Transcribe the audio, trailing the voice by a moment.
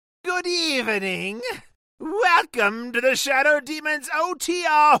Good evening. Welcome to the Shadow Demons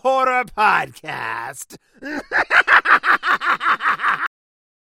OTR Horror Podcast.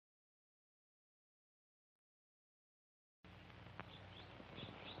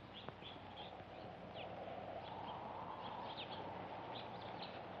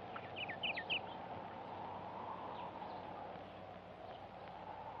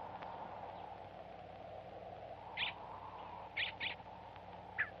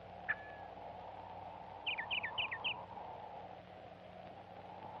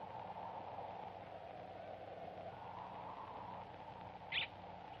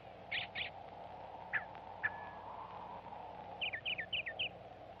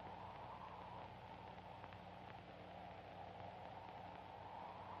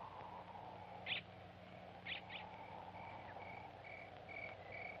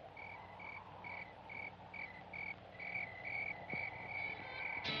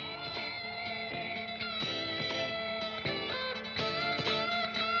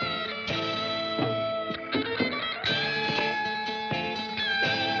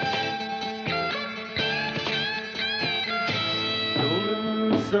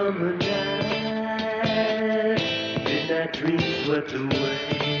 Summer night, midnight dreams swept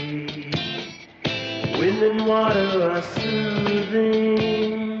away. Wind and water are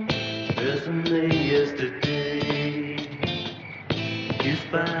soothing, present day yesterday,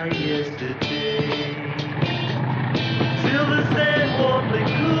 kissed by yesterday. Silver sand warmly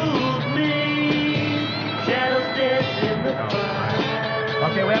cools me, shadows dance in the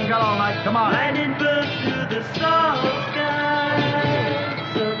fire. Okay, we haven't got all night, come on. Lightning bursts through the star sky.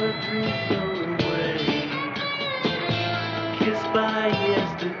 Summer dreams go away, kissed by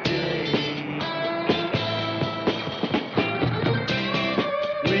yesterday.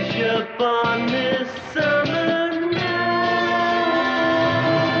 Wish upon this summer night,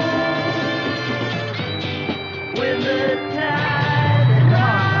 when the tide and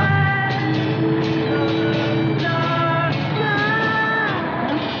light of the dark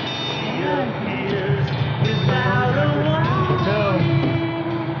sky, she appears without a warning.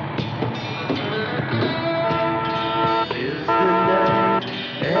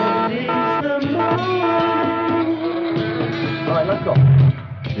 All right, let's go.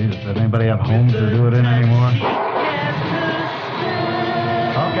 Jesus, does anybody have homes to do it in anymore?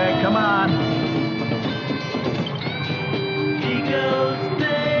 Okay, come on.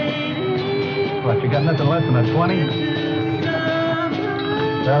 What, you got nothing less than a 20?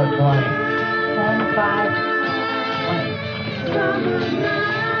 About a 20. 25. 20.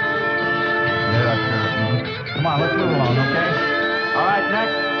 Yeah, sure. Come on, let's move along, okay? All right,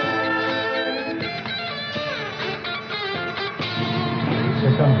 next.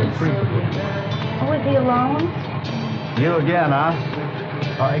 Here comes the creep. Oh, is he alone? You again, huh?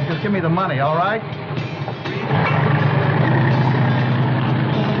 All right, just give me the money, all right?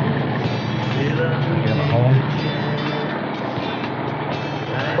 You have a home?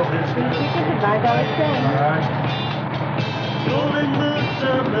 You should divide our thing. All right. Golden moon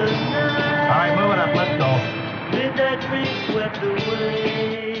summer night. All right, move it up. Let's go. Midnight dreams swept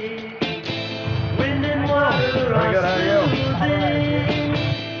away. Wind and water Very are good, how are you?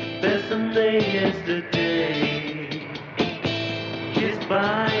 soothing. Best someday yesterday, kissed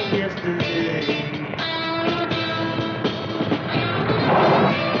by yesterday.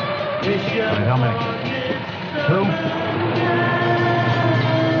 Wish right, how many? upon this 2? summer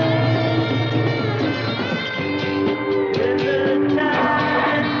when the tide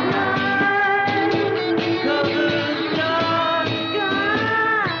and light covers dark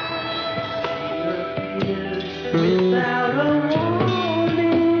sky, appears without a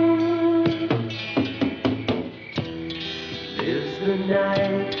warning. Lives the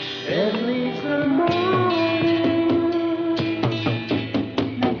night and leaves the morning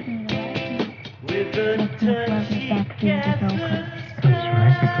with a touch she gathers. That's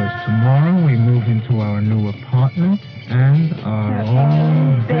right, because tomorrow we move into our new apartment and our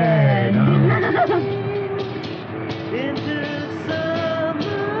own bed. Into summer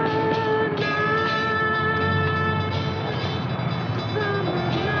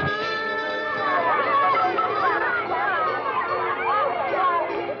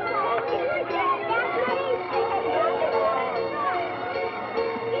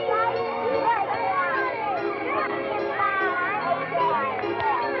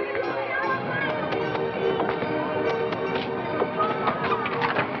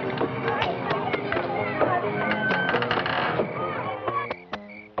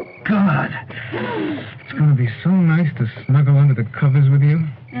God, it's going to be so nice to snuggle under the covers with you.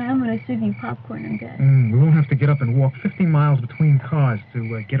 I'm going to serve you popcorn in bed. We won't have to get up and walk 50 miles between cars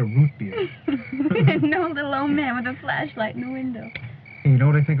to get a root beer. No little old man with a flashlight in the window. Hey, you know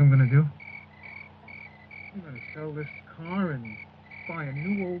what I think I'm going to do? I'm going to sell this car and buy a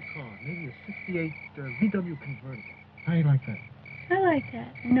new old car, maybe a 68 VW convertible. How do you like that? I like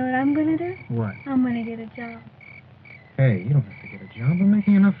that. You know what I'm going to do? What? I'm going to get a job. Hey, you don't have to get a job. I'm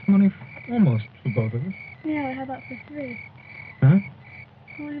making enough money almost for both of us. Yeah, well, how about for 3? Huh?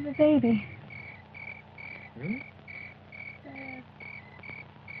 We'll have a baby. Really?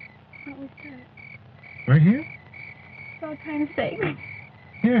 What was that? Right here? For all kind of sake.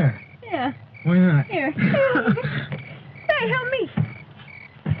 Yeah. Yeah. Why not? Here. Hey, help me.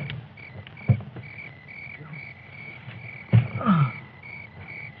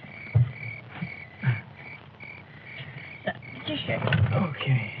 So, get your shirt.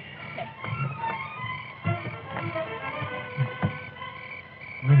 Okay.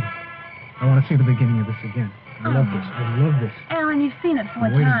 Wait. I want to see the beginning of this again. I love this. I love this. Alan, you've seen it 4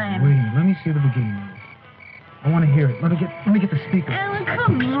 Wait a times. minute. Let me see the beginning of this. I want to hear it. Let me get the speaker. Alan,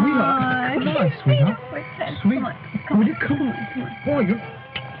 come Sweetheart. on. Come on, You've seen sweetheart. it 4 times. Sweet. Come on. Come on. Come on. Boy, you.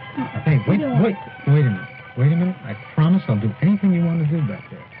 Hey, wait a minute. Wait a minute. I promise I'll do anything you want to do back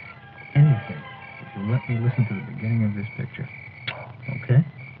there. Anything. If you let me listen to the beginning of this picture. Okay?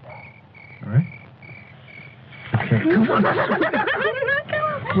 All right? Okay, come on.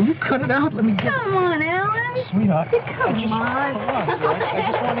 Will you cut it out? Let me get Come on, Alan. Sweetheart. Come on. Come on, I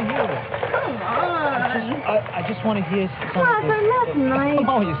just want to hear this. Come on. I just want to hear something. Arthur, that's nice. Come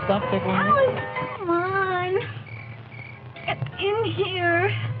on, you stop tickling me. Alan, come on. Get in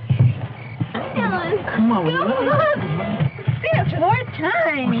here. Alan. Come on, will you Come let me... on. Seen it 4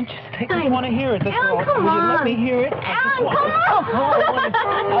 times. I want to hear it. That's Alan, all. come Will you on. let me hear it? Alan, come on.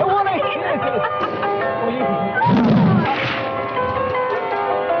 I want to hear this. Will you...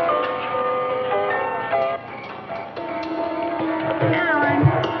 Alan.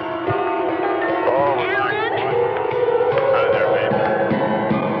 Alan. Hi there, babe.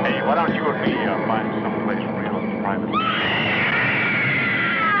 Hey, why don't you and me find someplace real private?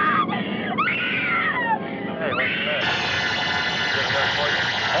 Hey, what's that? Good enough for you?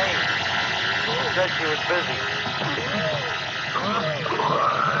 Hey, who said she was busy?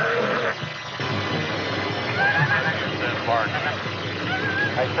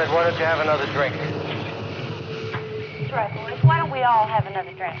 I said, why don't you have another drink? That's right, boys. Why don't we all have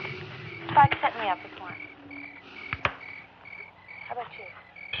another drink? Spike, set me up with one. How about you?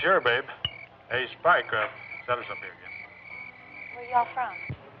 Sure, babe. Hey, Spike, set us up here again. Where y'all from?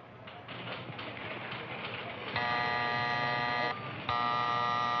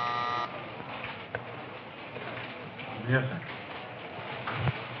 Yes, sir.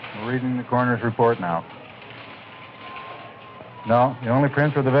 We're reading the coroner's report now. No, the only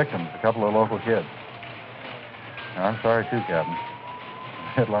prints were the victims, a couple of local kids. Now, I'm sorry, too, Captain.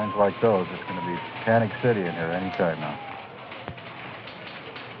 Headlines like those, it's going to be Panic City in here any time now.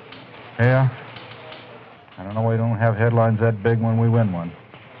 Yeah. I don't know why we don't have headlines that big when we win one.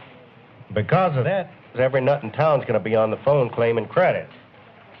 Because of that, every nut in town's going to be on the phone claiming credit.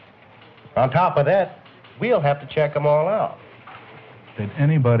 On top of that, we'll have to check them all out. Did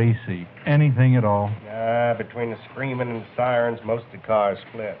anybody see anything at all? Between the screaming and the sirens, most of the cars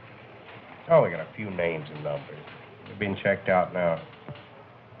split. Oh, we got a few names and numbers. They're being checked out now.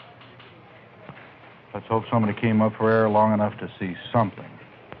 Let's hope somebody came up for air long enough to see something.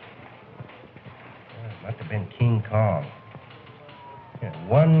 It must have been King Kong. Yeah,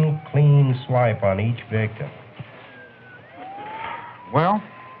 one clean swipe on each victim. Well,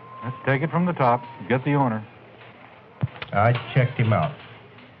 let's take it from the top. Get the owner. I checked him out.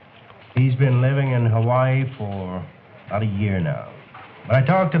 He's been living in Hawaii for about a year now. But I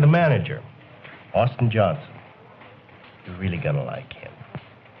talked to the manager, Austin Johnson. You're really gonna like him.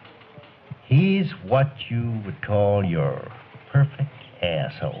 He's what you would call your perfect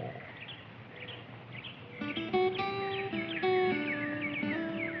asshole.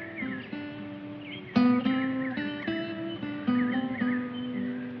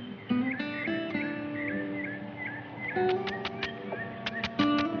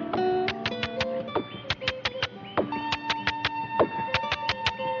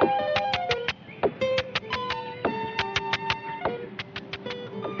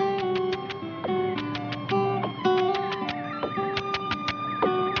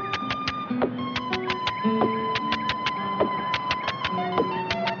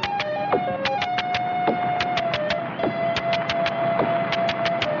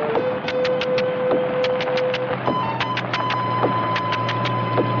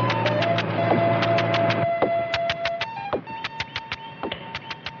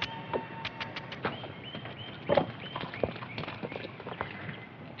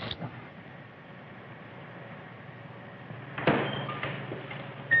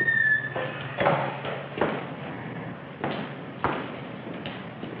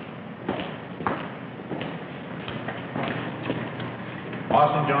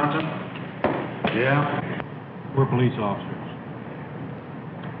 Austin Johnson? Yeah? We're police officers.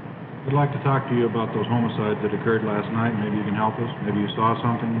 We'd like to talk to you about those homicides that occurred last night. Maybe you can help us. Maybe you saw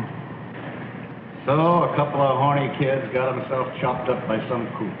something. So, a couple of horny kids got themselves chopped up by some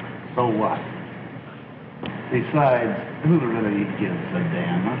kook. So what? Besides, who really gives a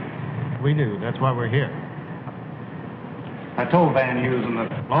damn, huh? We do. That's why we're here. I told Van Heusen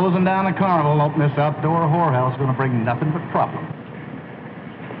that closing down the carnival and opening this outdoor whorehouse is going to bring nothing but problems.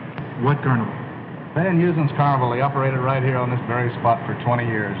 What carnival? Van Heusen's carnival, he operated right here on this very spot for 20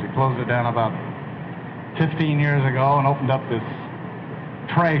 years. He closed it down about 15 years ago and opened up this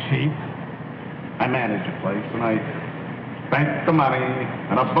trash heap. I managed the place, and I spent the money,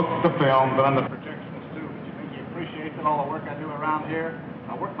 and I booked the films, and I'm the projectionist, too. But you think he appreciates all the work I do around here?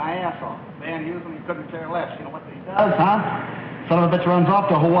 I work my ass off. Van Heusen, he couldn't care less. You know what he does, huh? Son of a bitch runs off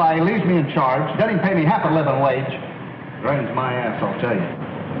to Hawaii, leaves me in charge, doesn't even pay me half a living wage. Drains my ass, I'll tell you.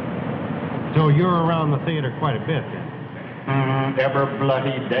 So you're around the theater quite a bit, then? Every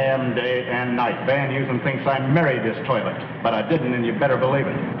bloody damn day and night. Van Heusen thinks I married this toilet, but I didn't, and you better believe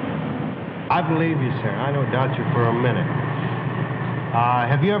it. I believe you, sir. I don't doubt you for a minute.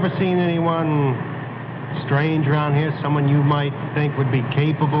 Have you ever seen anyone strange around here? Someone you might think would be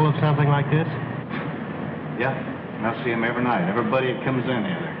capable of something like this? Yeah, I see them every night. Everybody that comes in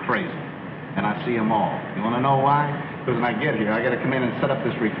here, they're crazy. And I see them all. You want to know why? Because when I get here, I got to come in and set up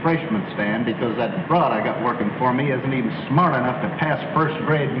this refreshment stand because that broad I got working for me isn't even smart enough to pass first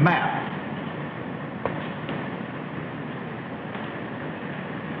grade math.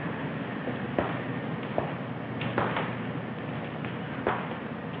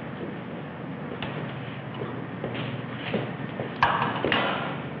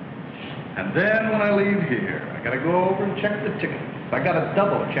 And then when I leave here, I got to go over and check the tickets. I got to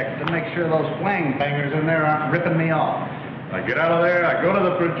double check to make sure those flang bangers in there aren't ripping me off. I get out of there, I go to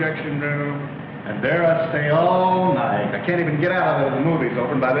the projection room, and there I stay all night. I can't even get out of there. The movie's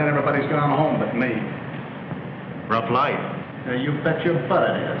open. By then, everybody's gone home but me. Rough life. You bet your butt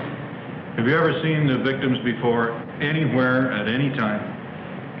it is. Have you ever seen the victims before, anywhere, at any time?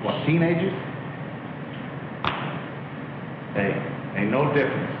 What, teenagers? Hey, ain't no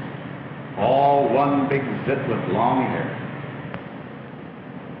difference. All one big zit with long hair.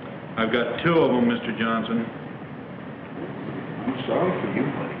 I've got two of them, Mr. Johnson. I'm sorry for you,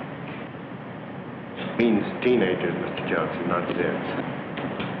 buddy. Means teenagers, Mr. Johnson, not kids.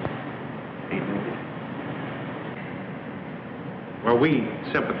 Well, we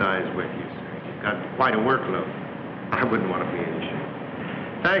sympathize with you, sir. You've got quite a workload. I wouldn't want to be in your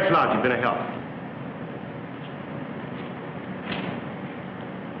shoes. Thanks a lot. You've been a help.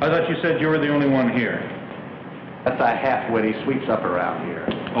 I thought you said you were the only one here. That's a half-wit he sweeps up around here.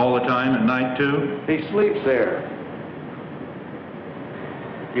 All the time, at night, too? He sleeps there.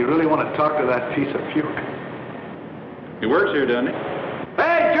 You really want to talk to that piece of puke? He works here, doesn't he?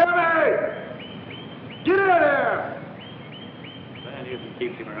 Hey, Jeremy! Get out of there! Van Heusen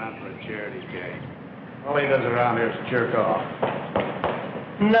keeps him around for a charity case. All he does around here is jerk off.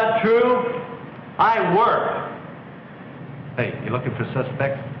 Not true. I work. Hey, you looking for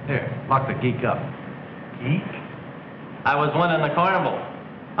suspects? Here, lock the geek up. Geek? I was one in the carnival.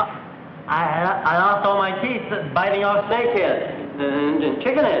 I lost all my teeth biting off snakeheads and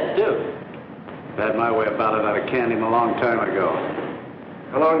chicken heads, too. If I had my way about it, I'd have canned him a long time ago.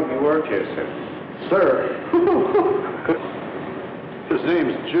 How long have you worked here, sir? Sir? His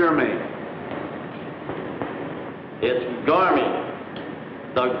name's Jeremy. It's Garmy.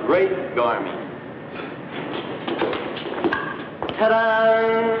 The great Garmy.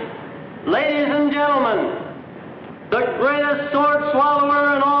 Ta-da! Ladies and gentlemen, the greatest sword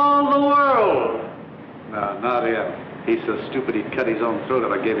swallower in all the world. No, not him. He's so stupid he'd cut his own throat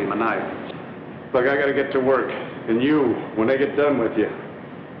if I gave him a knife. Look, I gotta get to work. And you, when they get done with you,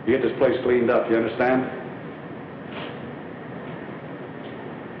 you get this place cleaned up, you understand?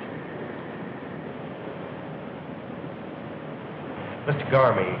 Mr.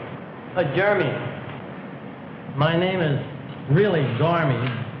 Garmy. Jeremy. My name is really Garmy,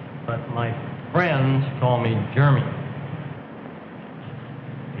 but my friends call me Jeremy.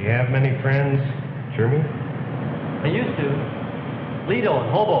 Do you have many friends, Jeremy? I used to. Lido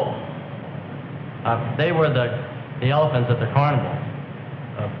and Hobo. They were the elephants at the carnival.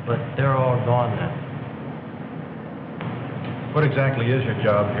 But they're all gone now. What exactly is your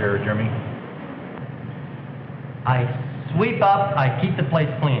job here, Jeremy? I sweep up, I keep the place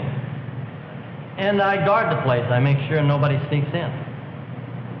clean. And I guard the place. I make sure nobody sneaks in.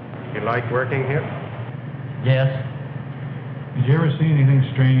 You like working here? Yes. Did you ever see anything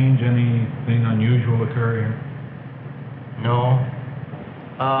strange, anything unusual occur here? No.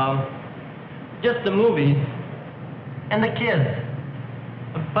 Just the movies and the kids.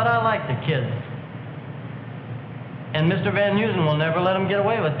 But I like the kids. And Mr. Van Heusen will never let him get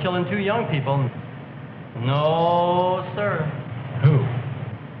away with killing 2 young people. No, sir. Who?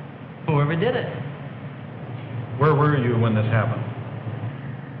 Whoever did it. Where were you when this happened?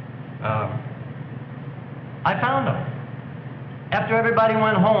 I found them. After everybody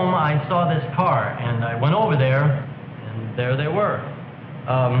went home, I saw this car, and I went over there, and there they were.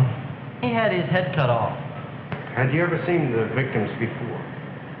 He had his head cut off. Had you ever seen the victims before?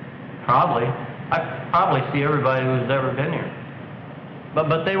 Probably. I probably see everybody who's ever been here.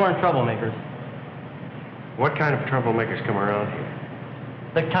 But they weren't troublemakers. What kind of troublemakers come around here?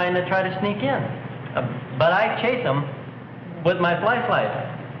 The kind that try to sneak in. But I chase them with my flashlight.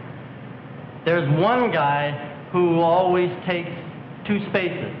 There's one guy who always takes 2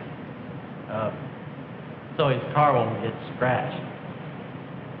 spaces, so his car won't get scratched.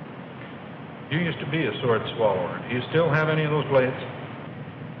 You used to be a sword swallower. Do you still have any of those blades?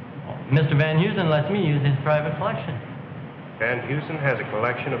 Mr. Van Heusen lets me use his private collection. Van Heusen has a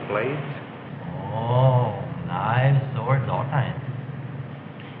collection of blades? Oh, knives, swords, all kinds.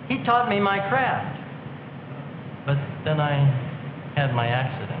 He taught me my craft. But then I had my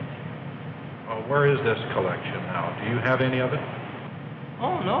accident. Where is this collection now? Do you have any of it?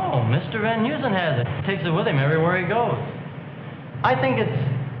 Oh, no. Mr. Van Heusen has it. He takes it with him everywhere he goes. I think it's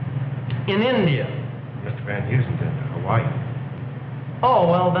in India. Mr. Van Heusen's in Hawaii. Oh,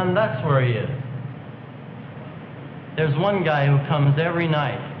 well, then that's where he is. There's one guy who comes every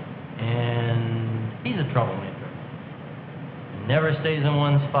night, and he's a troublemaker. He never stays in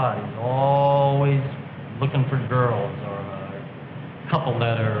one spot. He's always looking for girls or a couple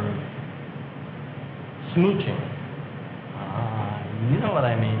that are smooching. You know what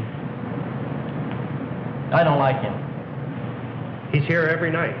I mean. I don't like him. He's here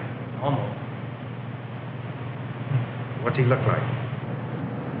every night. Almost. What's he look like?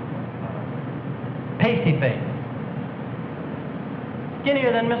 Pasty face.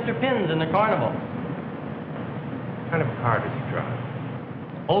 Skinnier than Mr. Pins in the carnival. What kind of a car does he drive?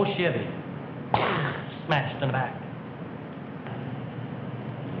 Old Chevy. Smashed in the back.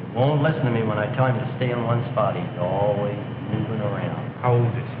 He won't listen to me when I tell him to stay in one spot. He's always moving around. How old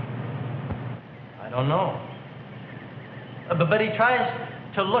is he? I don't know. But he tries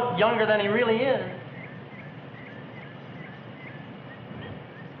to look younger than he really is.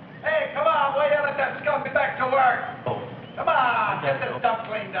 Hey, come on, will you? Let that skunk get back to work. Oh. Come on, get this dump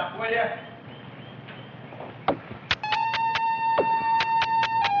cleaned up, will you?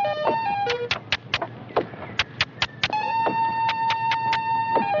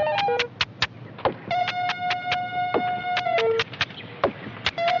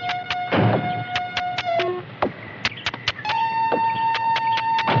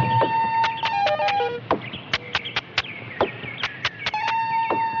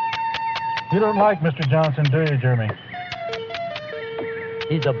 You don't like Mr. Johnson, do you, Jeremy?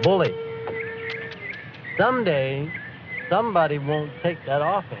 He's a bully. Someday, somebody won't take that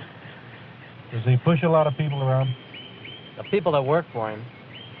off him. Does he push a lot of people around? The people that work for him.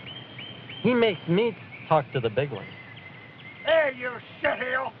 He makes me talk to the big ones. Hey, you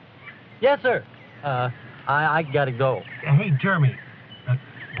shitheel! Yes, sir. I gotta go. Hey, Jeremy,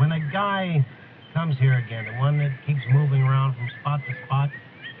 when a guy comes here again, the one that keeps moving around from spot to spot,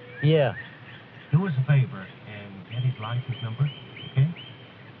 Yeah. do us a favor and get his license number, okay?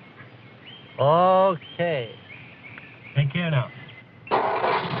 Okay. Take care now.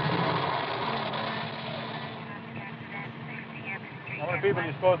 How many people do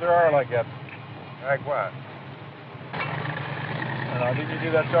you suppose there are like that? Like what? Did you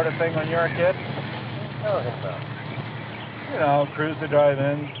do that sort of thing when you were a kid? Tell him about. You know, cruise the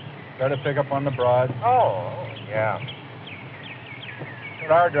drive-ins, try to pick up on the broads. Oh, yeah.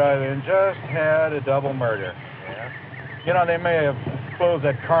 But our drive-in just had a double murder. Yeah? You know, they may have closed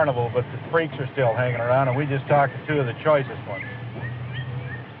that carnival, but the freaks are still hanging around, and we just talked to 2 of the choicest ones.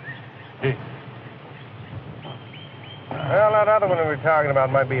 Gee. Well, that other one we were talking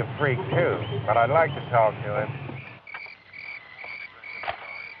about might be a freak, too, but I'd like to talk to him.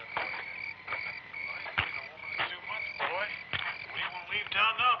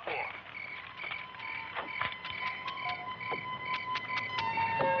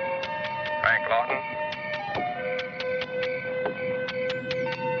 Frank Lawton?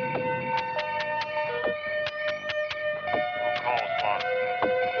 Who calls Lawton?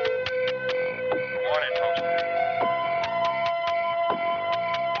 Morning, Toaster.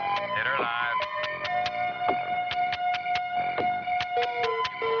 Hit her live.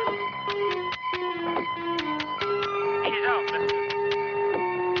 He's out, mister.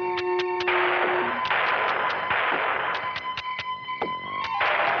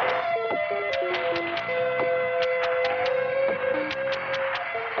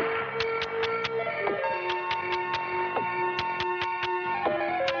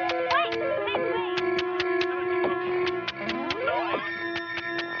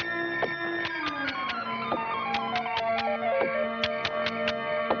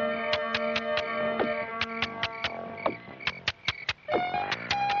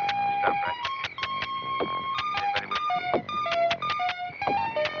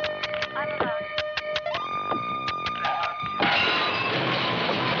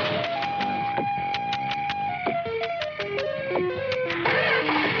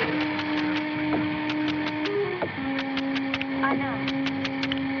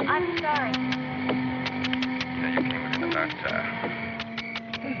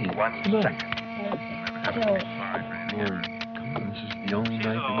 matter? Don't. Lord, come on, this is the only night that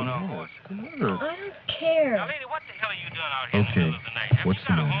we have. Come on. I don't care. Okay, what's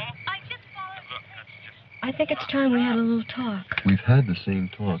the matter? I think it's time we had a little talk. We've had the same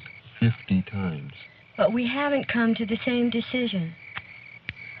talk 50 times. But we haven't come to the same decision.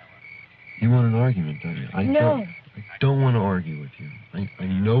 You want an argument, don't you? I No. don't want to argue with you. I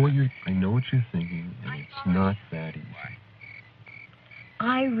know what you're thinking, and it's not that easy.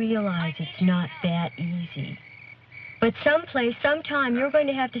 I realize it's not that easy. But someplace, sometime, you're going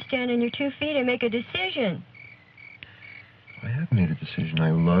to have to stand on your 2 feet and make a decision. I have made a decision.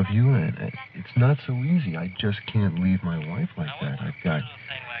 I love you, and it's not so easy. I just can't leave my wife like that.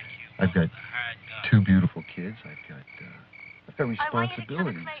 I've got 2 beautiful kids. I've got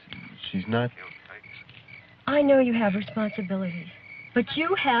responsibilities. She's not... I know you have responsibilities, but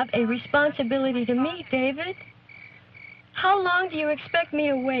you have a responsibility to me, David. How long do you expect me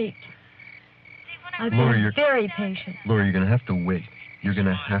to wait? I've been very patient. Laura, you're going to have to wait. You're going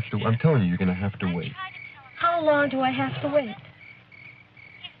to have to... I'm telling you, you're going to have to wait. How long do I have to wait?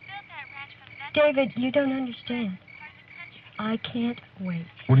 David, you don't understand. I can't wait.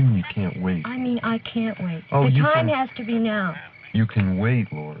 What do you mean you can't wait? I mean, I can't wait. Oh, the time has to be now. You can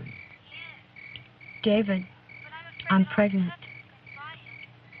wait, Lori. David, I'm pregnant.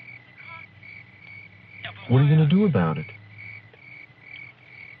 What are you going to do about it?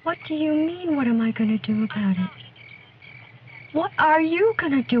 What do you mean, what am I going to do about it? What are you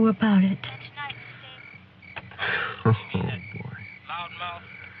going to do about it? Oh, boy.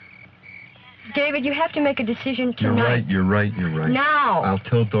 David, you have to make a decision tonight. You're right. Now. I'll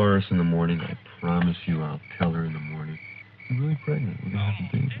tell Doris in the morning. I promise you I'll tell her in the morning. I'm really pregnant. We're going to have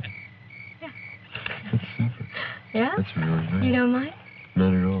a baby. Yeah. That's super. Yeah? That's really nice. You don't mind?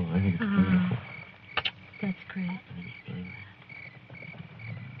 Not at all. I think it's beautiful. That's great.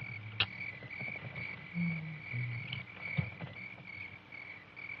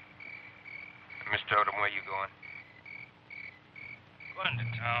 Mr. Odom, where you going? Going to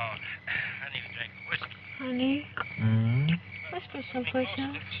town. I need a drink of whiskey. Honey, let's go someplace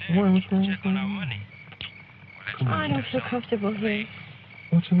else. What's wrong? I don't feel comfortable here.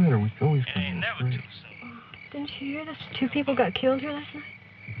 What's the matter? We always come here. Never too soon. Didn't you hear this? 2 people got killed here last night.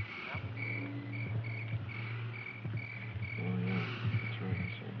 Oh, yeah.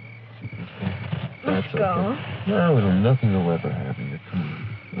 That's right. Let's go. No, nothing will ever happen. Come on.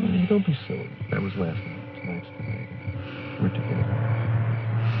 Don't be silly. That was last night. Tonight's tonight. We're together.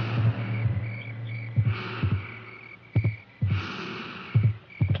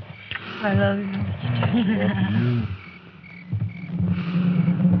 I love you. I love you.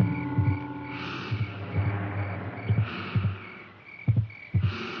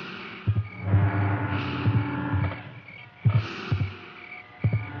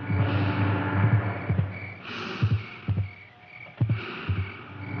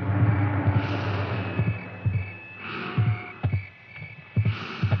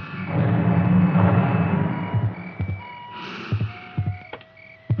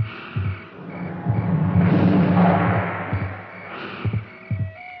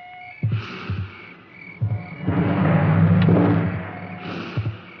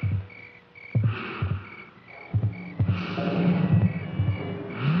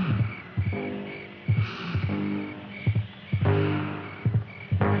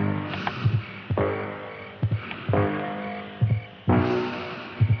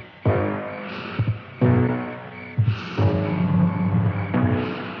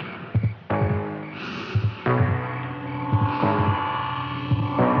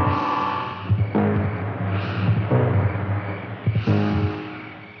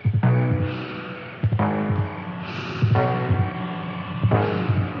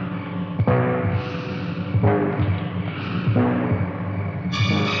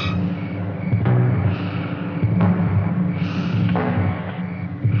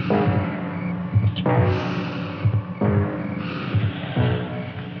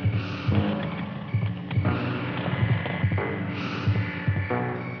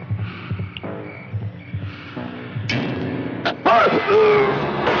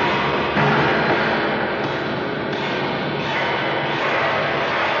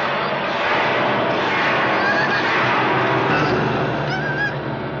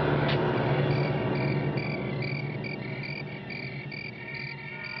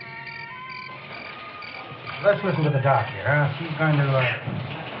 Let's listen to the doc here, huh? She's going to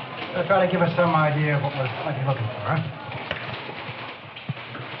try to give us some idea of what we might be looking for, huh?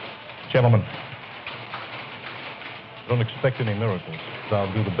 Gentlemen, don't expect any miracles.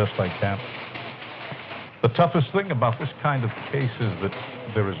 I'll do the best I can. The toughest thing about this kind of case is that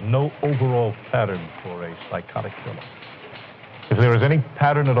there is no overall pattern for a psychotic killer. If there is any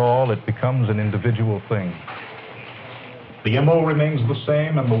pattern at all, it becomes an individual thing. The MO remains the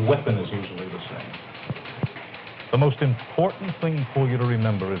same, and the weapon is usually the same. The most important thing for you to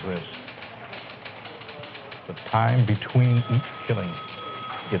remember is this. The time between each killing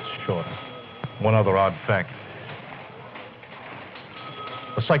gets shorter. One other odd fact.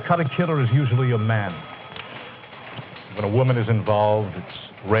 A psychotic killer is usually a man. When a woman is involved, it's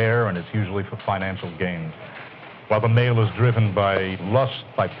rare and it's usually for financial gain, while the male is driven by lust,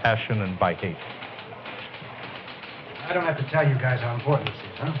 by passion, and by hate. I don't have to tell you guys how important this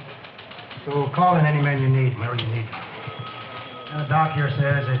is, huh? So call in any men you need, wherever you need them. The doc here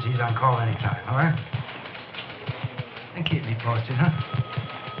says that he's on call anytime, all right? And keep me posted, huh?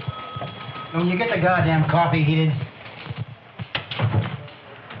 When you get the goddamn coffee heated.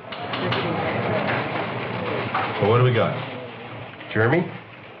 So what do we got? Jeremy?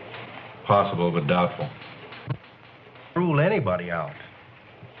 Possible, but doubtful. Rule anybody out.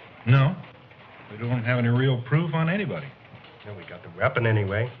 No. We don't have any real proof on anybody. Well, we got the weapon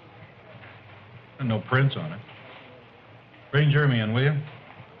anyway. And no prints on it. Bring Jeremy in, will you?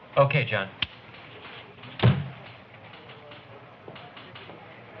 Okay, John.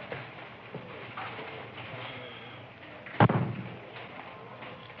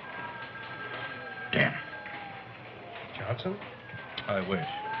 Damn. Johnson? I wish.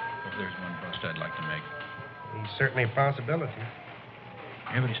 But there's one bust I'd like to make. He's certainly a possibility.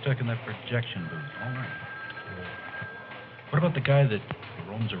 Yeah, but he's stuck in that projection booth all night. What about the guy that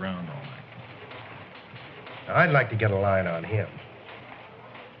roams around all night? I'd like to get a line on him.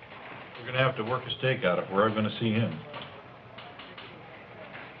 We're going to have to work a stake out if we're ever going to see him.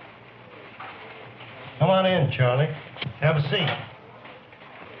 Come on in, Charlie. Have a seat.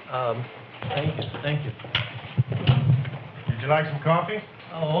 Thank you. Would you like some coffee?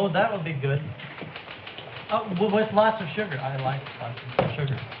 Oh, that would be good. With lots of sugar. I like lots of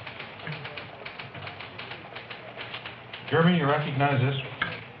sugar. Jeremy, you recognize this?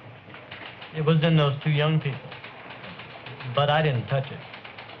 It was in those two young people. But I didn't touch it.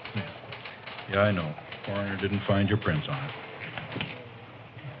 Yeah, I know. Coroner didn't find your prints on it.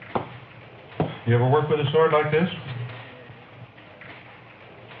 You ever work with a sword like this?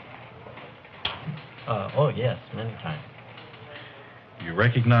 Oh, yes, many times. You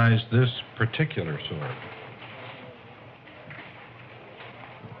recognize this particular sword?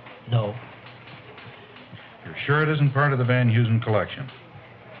 No. You're sure it isn't part of the Van Heusen collection?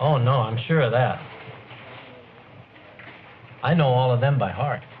 Oh, no, I'm sure of that. I know all of them by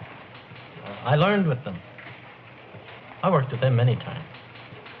heart. I learned with them. I worked with them many times.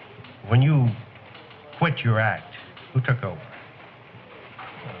 When you quit your act, who took over?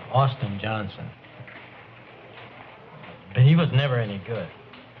 Austin Johnson. But he was never any good.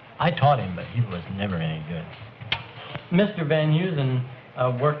 I taught him, but he was never any good. Mr. Van Heusen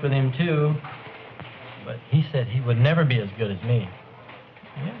worked with him too, but he said he would never be as good as me.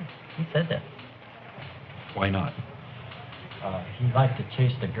 Yeah, he said that. Why not? He liked to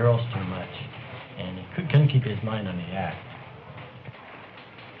chase the girls too much, and he couldn't keep his mind on the act.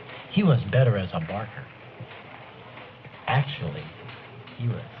 He was better as a barker. Actually, he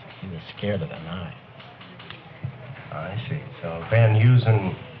was scared of the knife. I see. So Van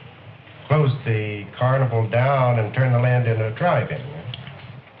Heusen closed the carnival down and turned the land into a drive-in, yeah?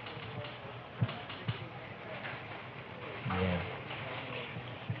 Yeah.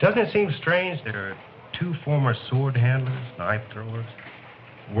 Doesn't it seem strange there are two former sword handlers, knife throwers,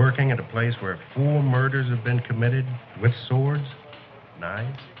 working at a place where 4 murders have been committed with swords,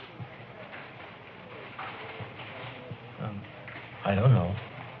 knives? I don't know.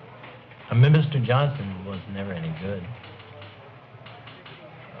 I mean, Mr. Johnson was never any good.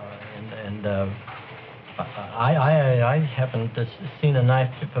 I haven't seen a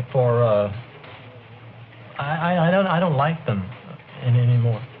knife before. I don't like them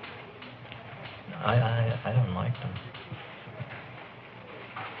anymore. I don't like them.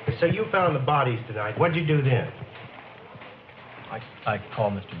 So you found the bodies tonight. What'd you do then? I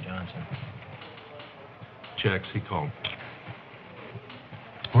called Mr. Johnson. Checks, he called.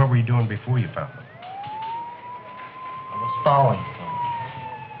 What were you doing before you found them? I was following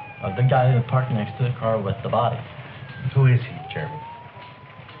the guy that parked next to the car with the body. Who is he, Jeremy?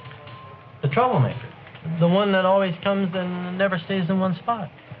 The troublemaker. The one that always comes and never stays in one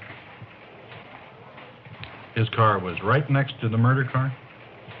spot. His car was right next to the murder car?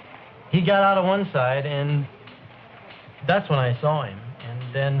 He got out of one side, and that's when I saw him.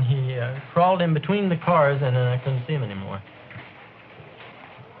 And then he crawled in between the cars, and then I couldn't see him anymore.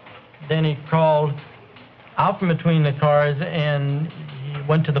 Then he crawled out from between the cars and he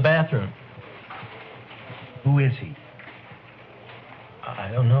went to the bathroom. Who is he?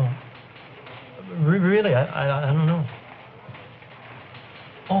 I don't know. Really, I don't know.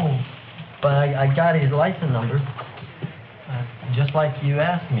 Oh, but I got his license number, just like you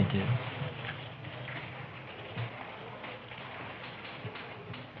asked me to.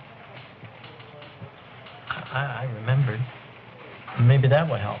 I remembered. Maybe that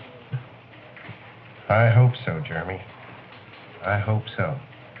will help. I hope so, Jeremy. I hope so.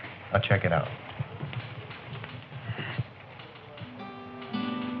 I'll check it out.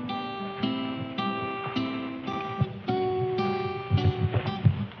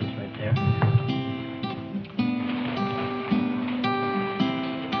 It's right there.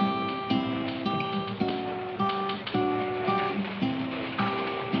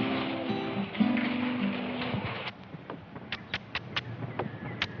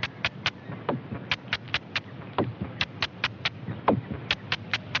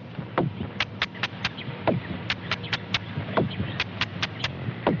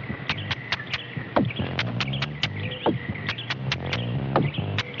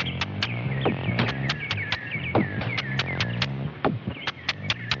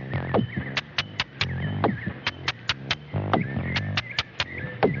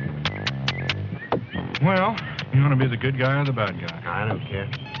 Well, you want to be the good guy or the bad guy? I don't care.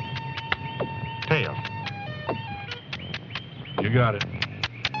 Tails. You got it.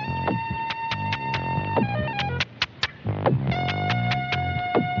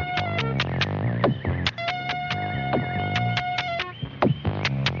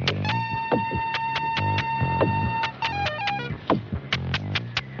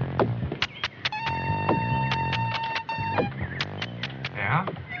 Yeah?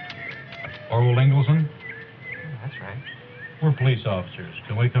 Orville Ingleson? That's right. We're police officers.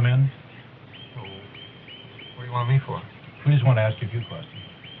 Can we come in? What do you want me for? We just want to ask you a few questions.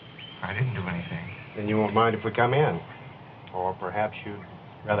 I didn't do anything. Then you won't mind if we come in. Or perhaps you'd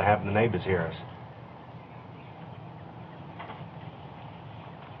rather have the neighbors hear us.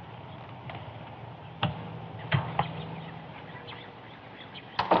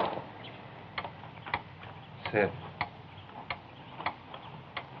 Sit.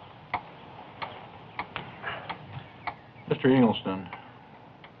 Mr. Ingleson,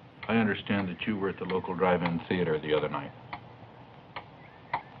 I understand that you were at the local drive-in theater the other night.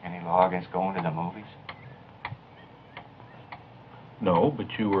 Any law against going to the movies? No, but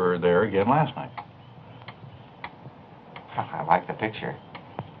you were there again last night. I like the picture.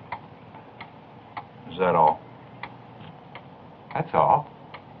 Is that all? That's all.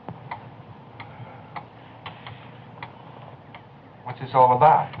 What's this all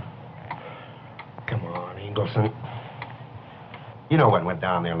about? Come on, Ingleson. You know what went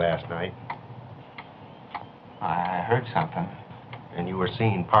down there last night. I heard something. And you were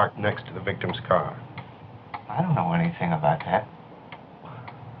seen parked next to the victim's car. I don't know anything about that.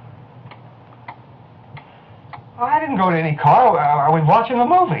 Well, I didn't go to any car. I was watching the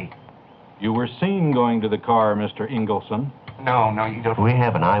movie. You were seen going to the car, Mr. Ingleson. No, you don't. We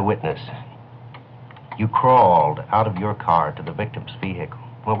have an eyewitness. You crawled out of your car to the victim's vehicle.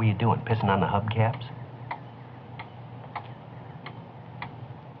 What were you doing, pissing on the hubcaps?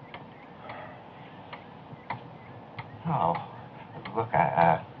 No. Look,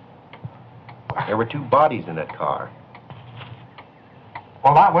 There were two bodies in that car.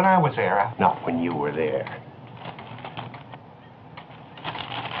 Well, not when I was there. Not when you were there.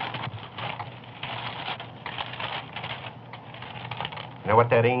 You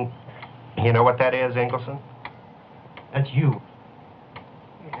know what that is, Ingleson? That's you.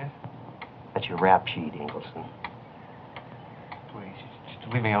 Yeah. That's your rap sheet, Ingleson. Please,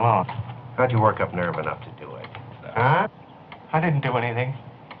 just leave me alone. How'd you work up nerve enough to do it? Huh? I didn't do anything.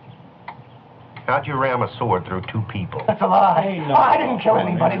 How'd you ram a sword through two people? That's a lie. Hey, no. I didn't kill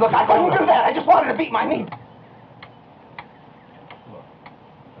anybody. Look, I couldn't do that. I just wanted to beat my meat.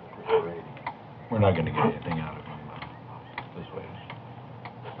 We're not going to get anything out of him this way.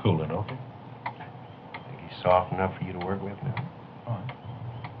 Cool enough. Think he's soft enough for you to work with now? Fine.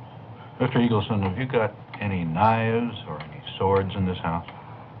 Mr. Eagleson, have you got any knives or any swords in this house?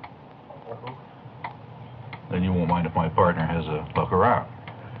 Then you won't mind if my partner has a look around.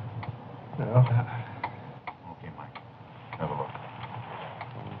 No. Okay, Mike. Have a look.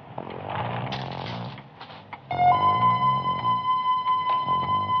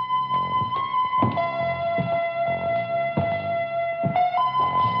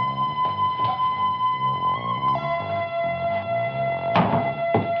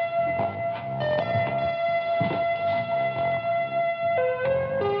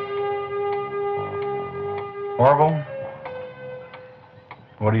 Orville,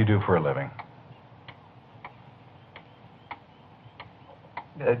 what do you do for a living?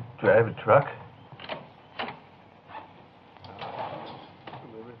 I drive a truck.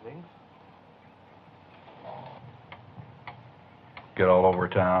 Deliver things. Get all over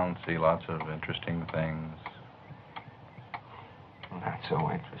town, see lots of interesting things. Not so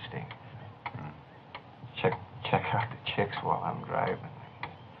interesting. Check out the chicks while I'm driving.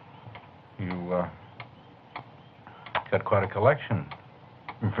 You, got quite a collection.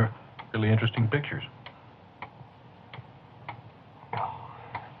 Really interesting pictures.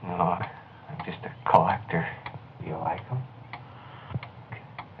 No, I'm just a collector. You like them?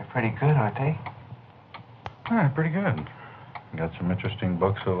 They're pretty good, aren't they? Yeah, pretty good. Got some interesting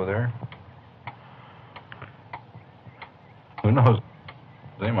books over there. Who knows?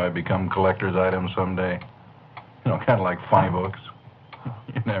 They might become collector's items someday. You know, kind of like funny books.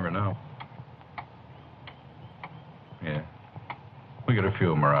 You never know. Yeah. We got a few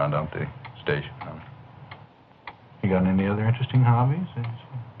of them around out the station. You got any other interesting hobbies?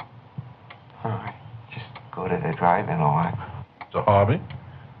 I just go to the drive-in a lot. It's a hobby?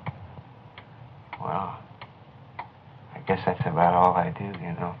 Well, I guess that's about all I do,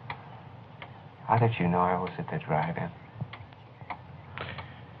 you know. How did you know I was at the drive-in?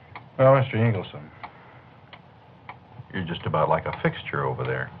 Well, Mr. Eagleson, you're just about like a fixture over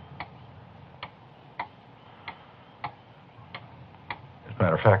there. As a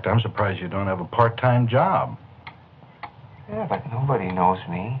matter of fact, I'm surprised you don't have a part-time job. Yeah, but nobody knows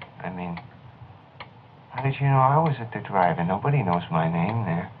me. I mean, how did you know I was at the drive-in? Nobody knows my name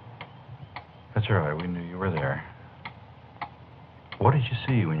there. That's all right. We knew you were there. What did you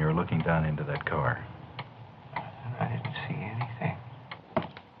see when you were looking down into that car? I didn't see anything.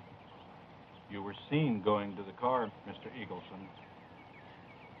 You were seen going to the car, Mr. Eagleson.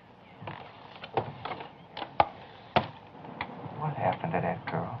 What happened to that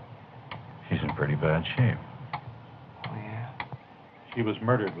girl? She's in pretty bad shape. Oh, yeah? She was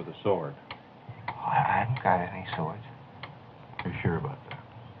murdered with a sword. Oh, I haven't got any swords. You're sure about that?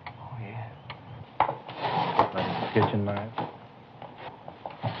 Oh, yeah. Like a kitchen knife?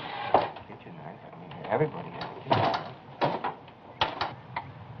 Kitchen knife? I mean, everybody has a kitchen knife.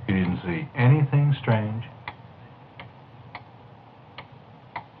 You didn't see anything strange?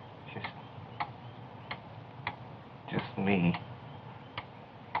 Just me.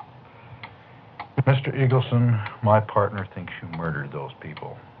 Mr. Eagleson, my partner thinks you murdered those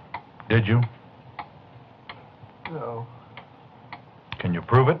people. Did you? No. Can you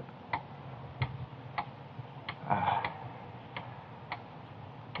prove it?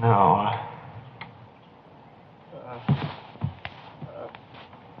 No.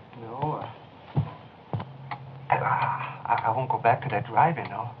 No. I won't go back to that drive-in,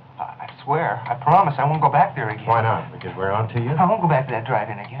 no. I swear. I promise I won't go back there again. Why not? Because we're on to you? I won't go back to that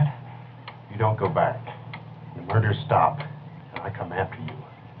drive-in again. You don't go back. The murders stop. And I come after you.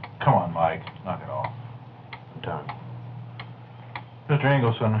 Come on, Mike. Knock it off. I'm done. Mr.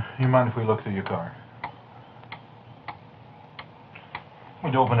 Eagleson, you mind if we look through your car?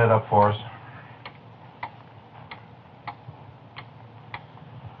 Would you open it up for us?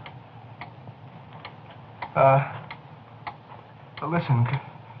 Listen,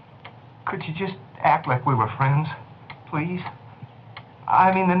 could you just act like we were friends, please?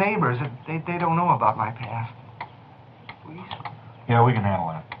 I mean, the neighbors, they don't know about my past. Please? Yeah, we can handle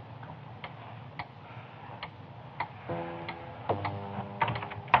that.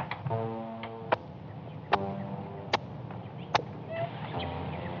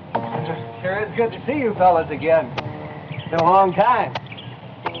 Sure is good to see you fellas again. It's been a long time.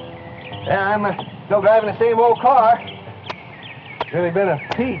 Yeah, I'm still driving the same old car. It's really been a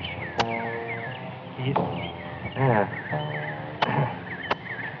peach. Yeah.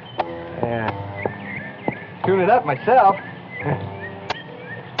 Yeah. Tune it up myself.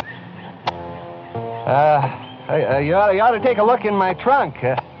 You ought to take a look in my trunk.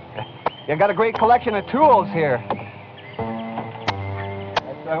 You got a great collection of tools here.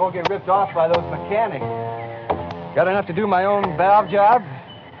 I won't get ripped off by those mechanics. Got enough to do my own valve job,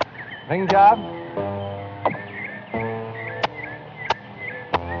 ring job.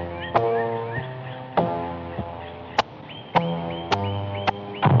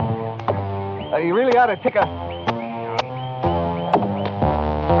 You really ought to take a...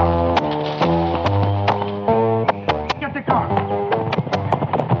 Get the car.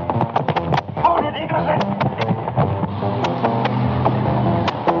 Hold it, Eagleson.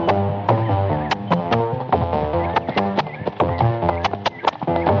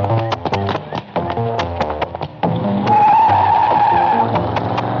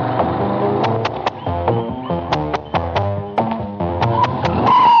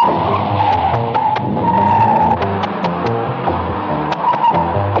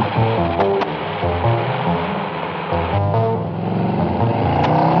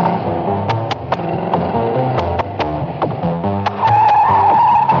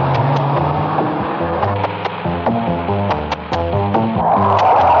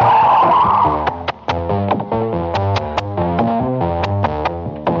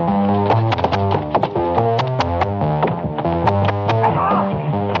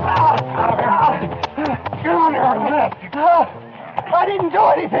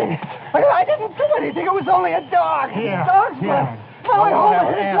 anything. I didn't do anything. It was only a dog. Yeah, Dog's blood. On my way home, I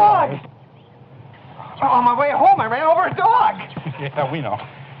hit a dog. On my way home, I ran over a dog. Yeah, we know.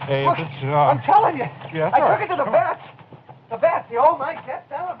 Hey, Look, if it's, I'm telling you. Yeah, I took it to the vet. The vet, the old night vet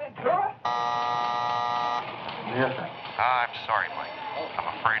down in Ventura. Yes, sir. I'm sorry, Mike. I'm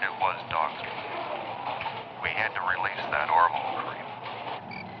afraid it was dog's. We had to release that Orville creep.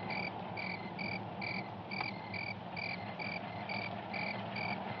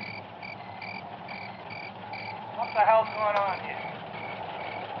 What the hell's going on here?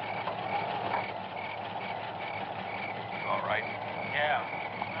 All right. Yeah.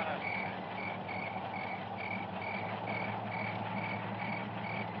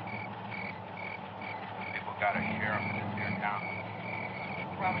 People got a sheriff in this here town.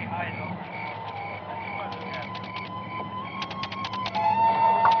 Probably hide over.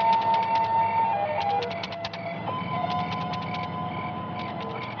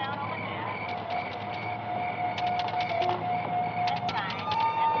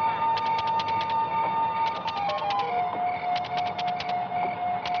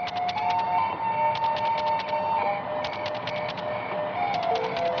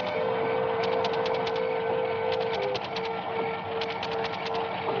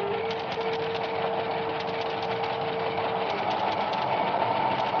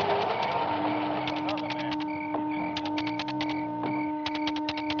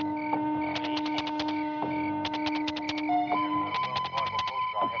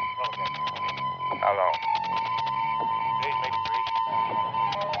 Hello.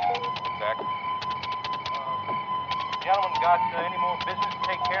 Gentlemen, got any more business to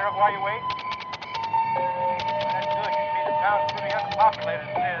take care of while you wait? That's good. You see, the town's pretty underpopulated as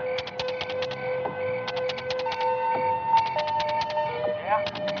it is. Yeah,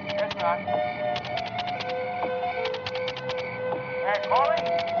 that's right. Hey, calling?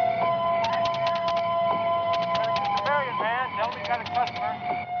 Better use the Marion man. Tell me you got a customer.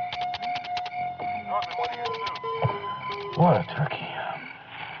 Norman, what do you do? What a turkey.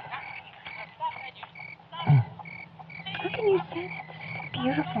 How can you say that? This is a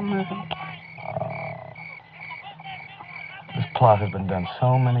beautiful movie. This plot has been done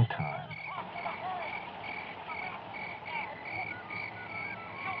so many times.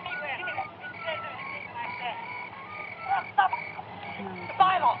 The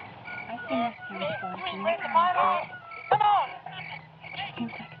Bible! I've seen this film before. Can you bring the Bible? Come on! It just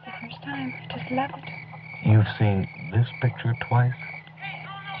seems like it's the first time. I just love it. You've seen this picture twice?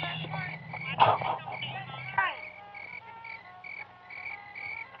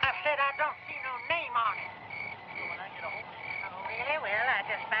 I said I don't see no name on it. Oh, really? Well, I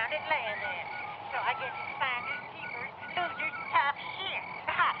just found it laying there. So I guess it's finders, keepers, losers, tough shit.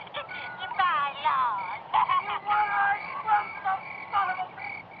 Goodbye, Lord.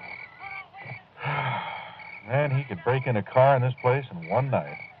 Man, he could break in a car in this place in one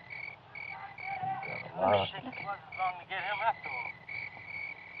night. Long to get him after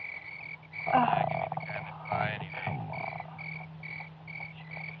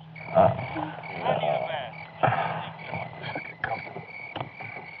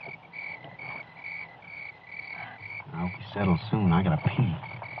I hope he settles soon. I gotta pee.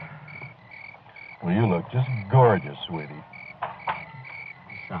 Well, you look just gorgeous, sweetie.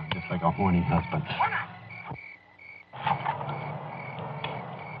 You sound just like a horny husband.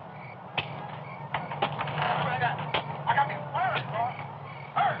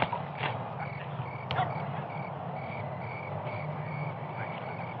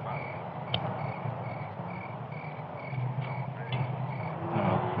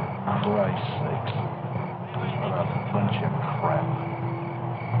 Christ's sakes. What a bunch of crap.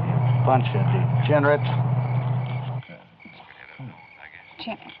 Bunch of degenerates.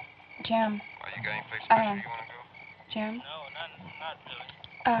 Jim. Jim?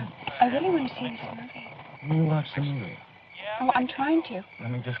 I really want to see this movie. You watch the movie. Oh, I'm trying to.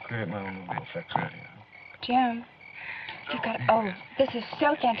 Let me just create my own little effects right here. Jim, you've got to, this is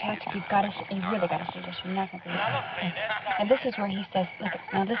so fantastic. You really got to see this. You're not going to believe this. And this is where he says, look,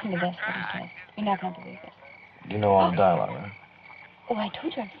 now listen to this, what he says. You're not going to believe this. You know all the dialogue, right? Oh, I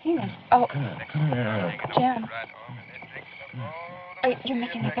told you I've seen this. Oh, Come here. Jim. Oh, you're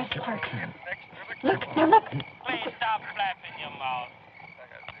missing the best part. Look, now look. Please stop flapping your mouth.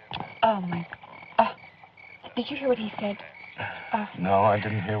 Oh, my God. Did you hear what he said? No, I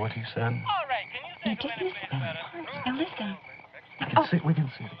didn't hear what he said. All right, can you You just missed the best part. Now listen. We can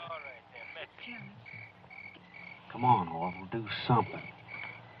see it. Jim. Come on, Orville, do something.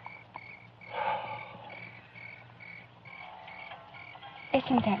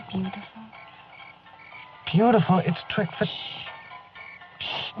 Isn't that beautiful? Beautiful. It's trick for...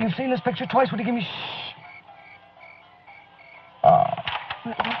 Shh. You've seen this picture twice. Would you give me shh? Well,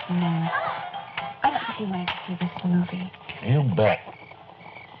 listen, I don't think you wanted to see this movie. You bet.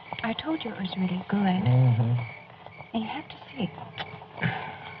 I told you it was really good. Mm-hmm. And you have to see it.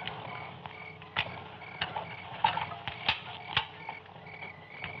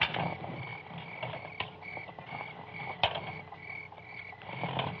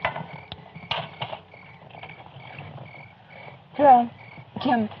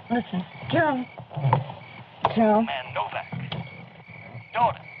 Jim, listen. Jim. Man, Novak.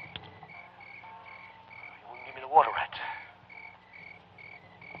 Daughter. You wouldn't give me the water rats.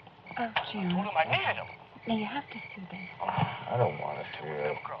 Oh, Jim. I told him I needed them. Now, you have to see this. I don't want to see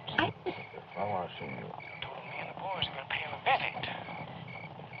it. I want to see you. I told him me and the boys are going to pay him a visit.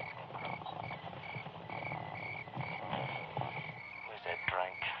 Where's that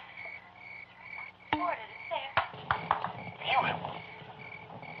drink? What is it, Sam? You have.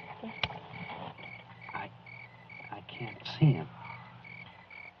 I can't see him.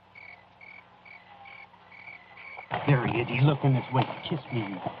 There he is. He's looking this way. Kiss me,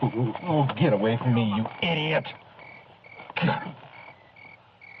 you fool. Oh, get away from me, you idiot.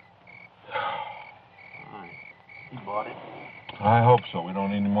 He bought it. I hope so. We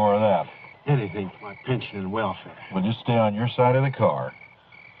don't need any more of that. Anything for my pension and welfare. We'll just stay on your side of the car.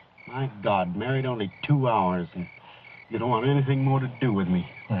 My God, married only 2 hours, and you don't want anything more to do with me.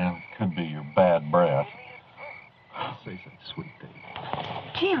 Well, it could be your bad breath. Say such sweet things.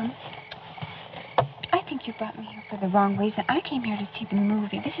 Jim, I think you brought me here for the wrong reason. I came here to see the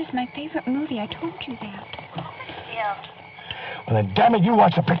movie. This is my favorite movie. I told you that. Yeah. Well, then, damn it, you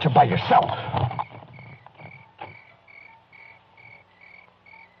watch the picture by yourself.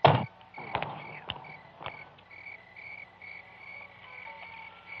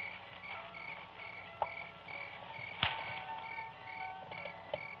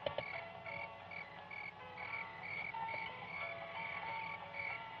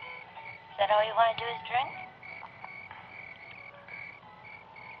 Is that all you want to do is drink?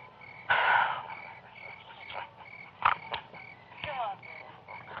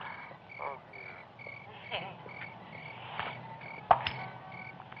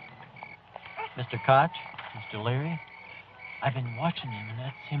 Mr. Koch, Mr. Leary, I've been watching him, and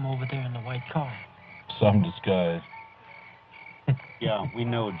that's him over there in the white car. Some disguise. Yeah, we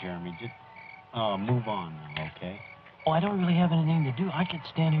know, Jeremy. Just move on now, okay? Oh, I don't really have anything to do. I could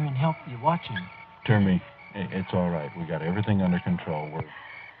stand here and help you watching. Jeremy, it's all right. We got everything under control. We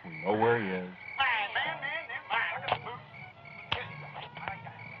know where he is.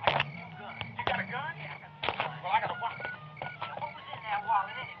 You got a gun? Well, I got a wallet. What was in that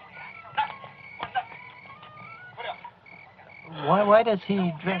wallet anyway? Nothing. What else? Why does he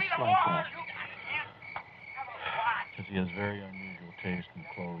dress like that? Because he has very unusual taste in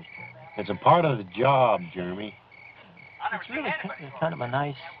clothes, Jeremy. It's a part of the job, Jeremy. It's really kind of a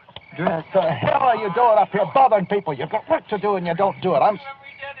nice dress. What the hell are you doing up here bothering people? You've got work to do and you don't do it.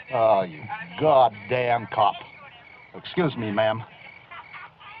 Oh, you goddamn cop. Excuse me, ma'am.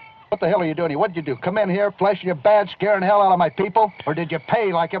 What the hell are you doing here? What did you do? Come in here, flashing your badge, scaring the hell out of my people? Or did you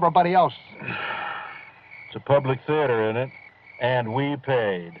pay like everybody else? It's a public theater, isn't it? And we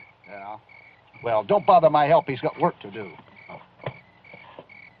paid. Yeah. Well, don't bother my help. He's got work to do.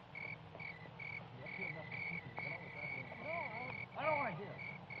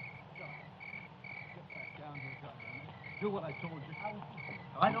 Do what I told you.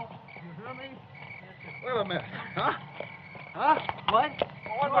 I don't. You hear me? Wait a minute. Huh? Huh? What?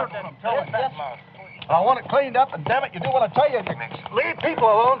 Well, what about that? Tell us that, Mouse. I want it cleaned up, and damn it, you do what I tell you. Leave people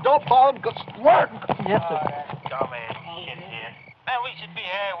alone. Don't bother them. Go work. Yes, sir. Dumbass shit here. Man, we should be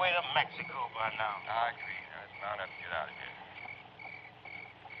halfway to Mexico by now. I agree. It's not enough to get out of here.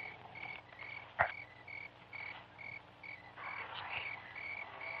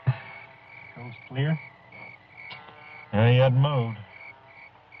 Coast clear? Yeah, he hadn't moved.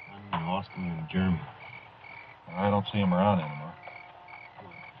 I lost him in Germany. I don't see him around anymore.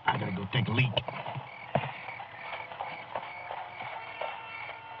 I gotta go take a leak.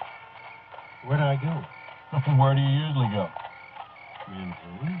 Where did I go? Where do you usually go?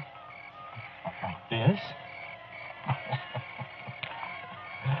 Manhattan. Like this?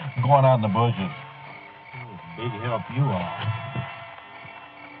 Going out in the bushes. Oh, big help you are.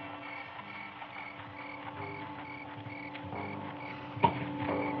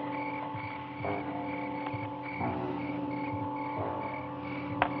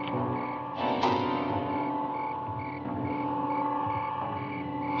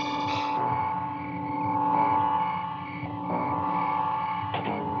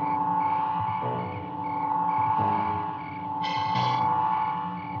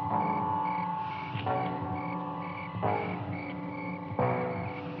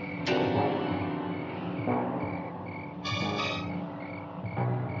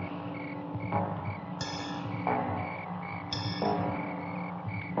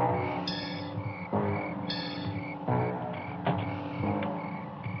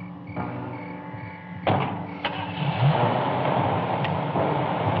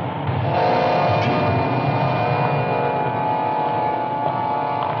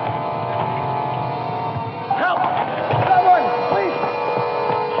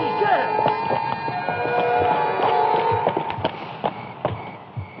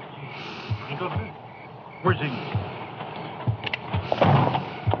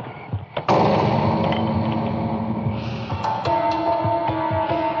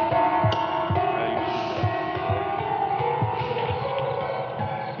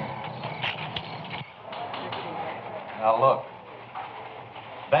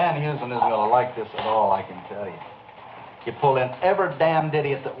 Van Heusen isn't going to like this at all, I can tell you. You pull in every damned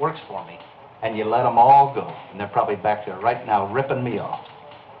idiot that works for me, and you let them all go. And they're probably back there right now ripping me off.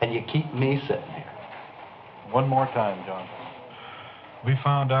 And you keep me sitting here. One more time, Johnson. We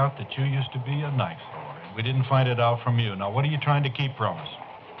found out that you used to be a knife thrower, and we didn't find it out from you. Now, what are you trying to keep from us?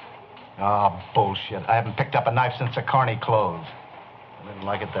 Oh, bullshit. I haven't picked up a knife since the Carney closed. I didn't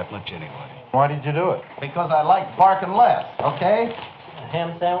like it that much anyway. Why did you do it? Because I like barking less, okay? A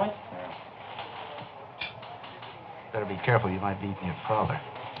ham sandwich? Better be careful, you might be eating your father.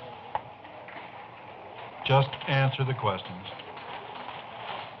 Just answer the questions.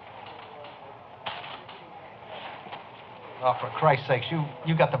 Oh, for Christ's sakes,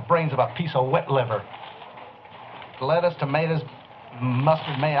 you got the brains of a piece of wet liver. Lettuce, tomatoes,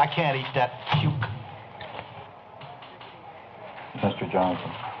 mustard, mayo. I can't eat that puke. Mr.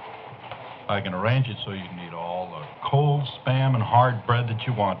 Johnson. I can arrange it so you can eat all the cold spam and hard bread that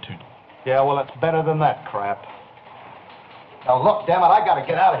you want to. Yeah, well, it's better than that crap. Now, look, damn it, I gotta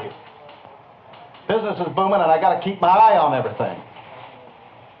get out of here. Business is booming, and I gotta keep my eye on everything.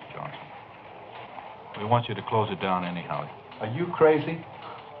 Johnson, we want you to close it down anyhow. Are you crazy?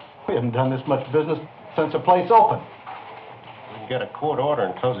 We haven't done this much business since the place opened. We can get a court order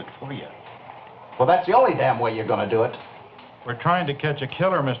and close it for you. Well, that's the only damn way you're gonna do it. We're trying to catch a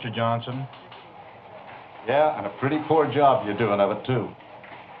killer, Mr. Johnson. Yeah, and a pretty poor job you're doing of it, too.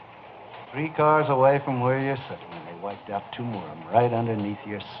 3 cars away from where you're sitting, and they wiped out 2 more of them right underneath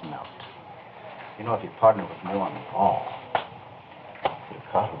your snout. You know, if you partner with more on the ball, you'd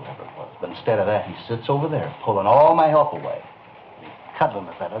have caught whoever it was. But instead of that, he sits over there, pulling all my help away. And he's cuddling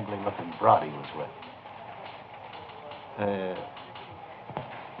with that ugly-looking broad he was with.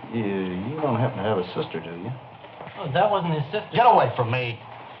 You don't happen to have a sister, do you? Oh, that wasn't his sister. Get away from me.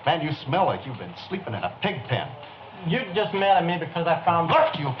 Man, you smell like you've been sleeping in a pig pen. You're just mad at me because I found...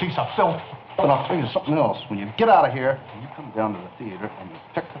 Look, you piece of filth. But I'll tell you something else. When you get out of here, you come down to the theater and you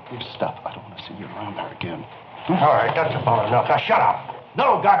pick up your stuff. I don't want to see you around there again. All right, that's about enough. Now, shut up.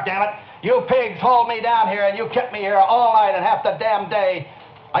 No, goddammit. You pigs hauled me down here and you kept me here all night and half the damn day.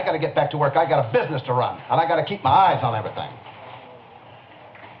 I got to get back to work. I got a business to run, and I got to keep my eyes on everything.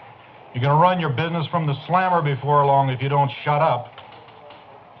 You're going to run your business from the slammer before long if you don't shut up.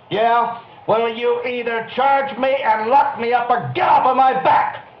 Yeah? Well, you either charge me and lock me up or get off of my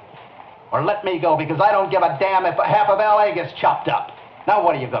back. Or let me go, because I don't give a damn if half of L.A. gets chopped up. Now,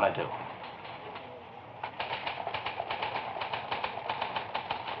 what are you going to do?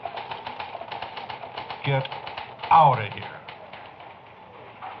 Get out of here.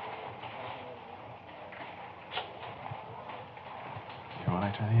 You know what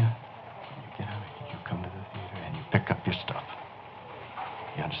I tell you? You get out of here, you come to the theater, and you pick up your stuff.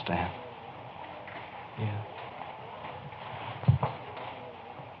 You understand? Yeah.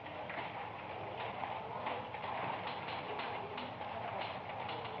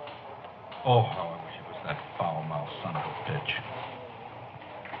 Oh, how I wish it was that foul-mouthed son of a bitch.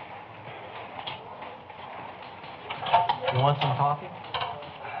 You want some coffee?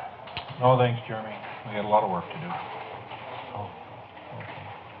 No, thanks, Jeremy. We got a lot of work to do. Oh, okay.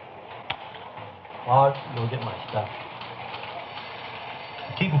 Well, I'll go get my stuff.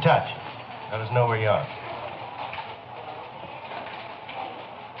 Keep in touch. Let us know where you are.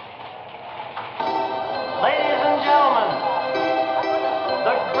 Ladies and gentlemen,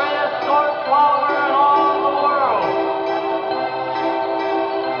 the greatest court flower in all the world.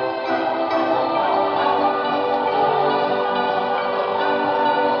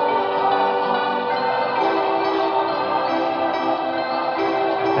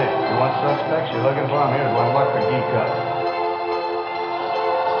 Hey, you want suspects you're looking for? I'm here to unlock the geek up.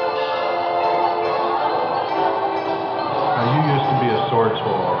 Now, you used to be a sword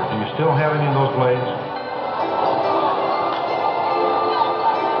swallower. Do you still have any of those blades?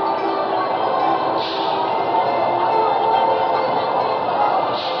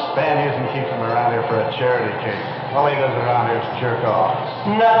 Van Heusen keeps him around here for a charity case. All he does around here is jerk off.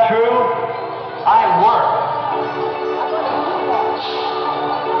 Not true. I work.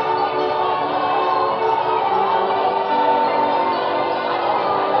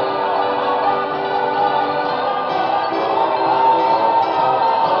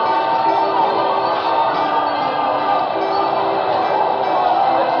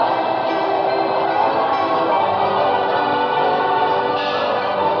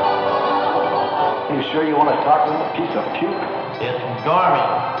 You sure you want to talk to him, a piece of puke? It's Garmy.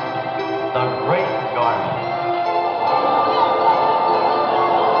 The great Garmy.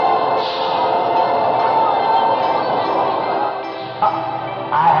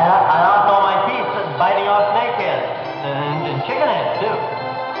 I lost all my teeth biting off snakeheads and chicken heads, too.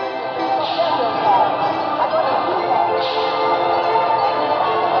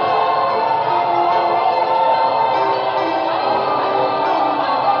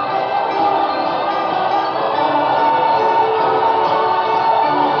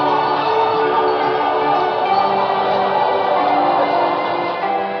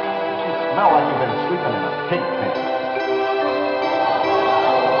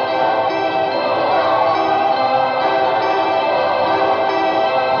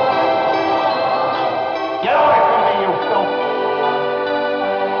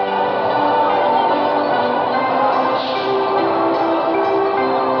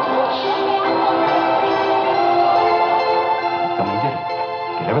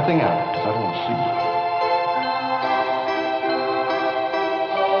 Get everything out, because I don't want to see you.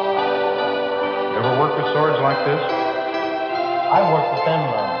 You ever work with swords like this? I worked with them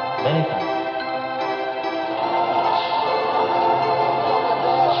many times.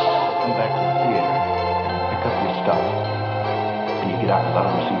 Come back to the theater, pick up your stuff, and you get out because I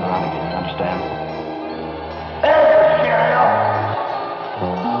don't want to see you around again, you understand?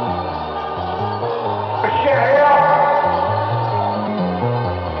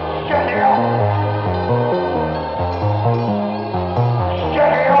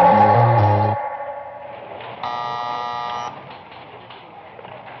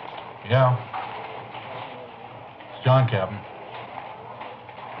 Yeah. It's John, Captain.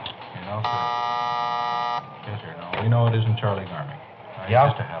 You know, sir. Yes, sir. No, we know it isn't Charlie Garmy. Yeah?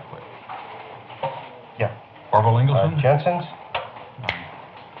 Just a halfwit. Yeah. Orville Ingleson? Jensen's?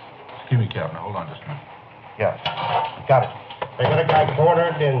 Excuse me, Captain. Hold on just a minute. Yeah. Got it. They got a guy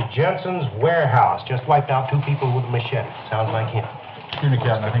cornered in Jensen's warehouse. Just wiped out 2 people with a machete. Sounds like him. Excuse me,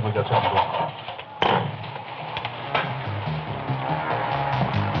 Captain. I think we got something going.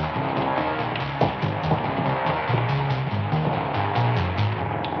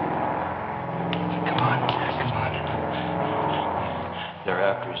 They're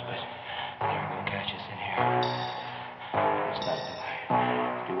after us, but they're going to catch us in here. It's not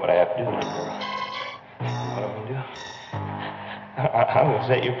do what I have to do, little girl. What I'm going to do? I'm going to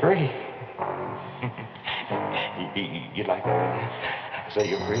set you free. You'd like that, wouldn't you? Set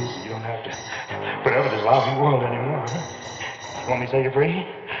you free so you don't have to put up with this lousy world anymore. You want me to set you free?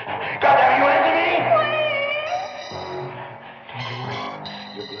 Goddamn, you answer me! Don't you worry.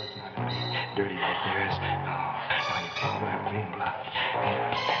 Your blood's not going to be dirty like theirs. No, you're going to have clean blood.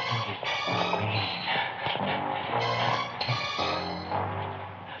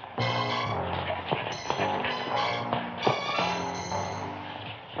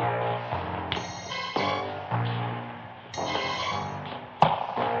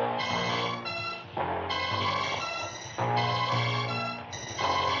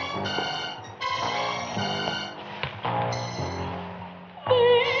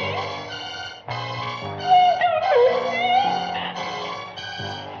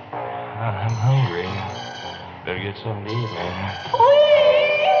 I'm hungry. Better get something to eat, man.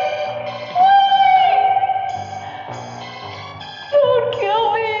 Don't kill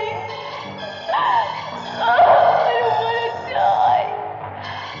me. I don't want to die.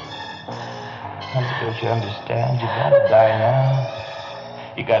 Honey, don't you understand? You gotta die now.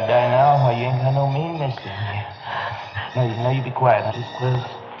 You gotta die now while you ain't got no meanness in you. No, you be quiet. Now, just close.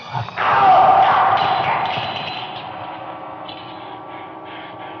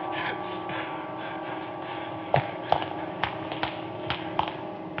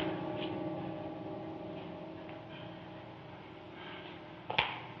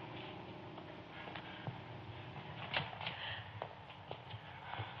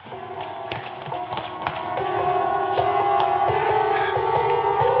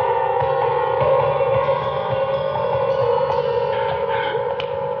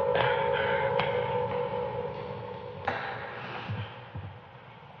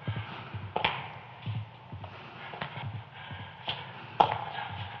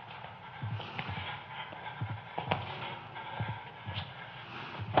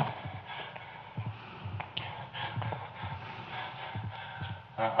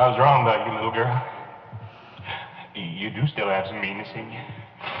 I was wrong about you, little girl. You do still have some meanness in you.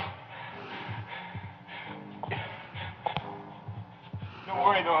 Don't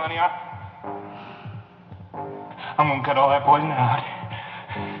worry, though, honey. I'm gonna cut all that poison out.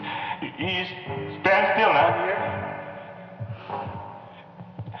 You just stand still now, dear.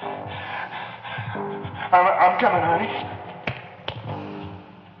 I'm coming, honey.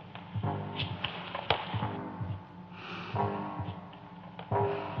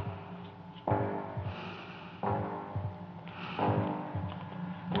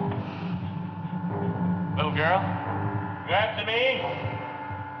 Little girl, you answer me?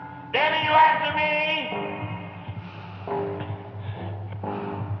 Danny, you answer me?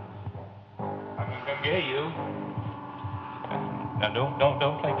 I'm gonna come get you. Now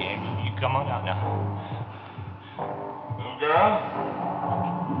don't play games. You come on out now. Little girl,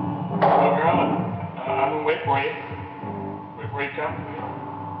 I'm gonna wait for you. Wait for you to come.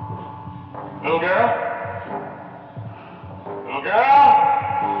 Little girl.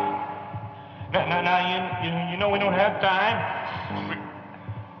 Now, you know we don't have time.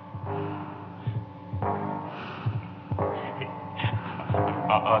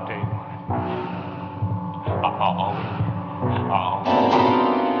 I'll tell you what.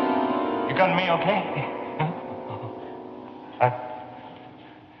 You come to me, okay?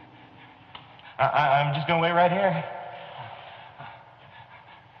 I'm just gonna wait right here.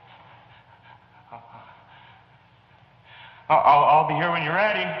 I'll be here when you're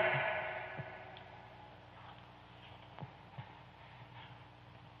ready.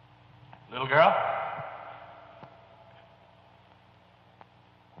 Little girl?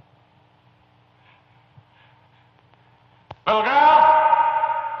 Little girl?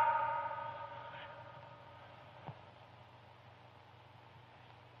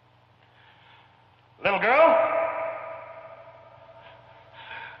 Little girl?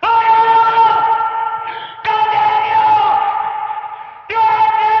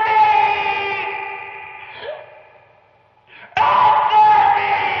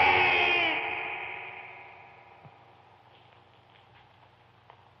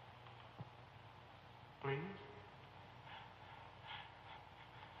 Please?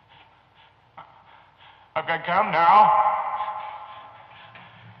 I've got to come now.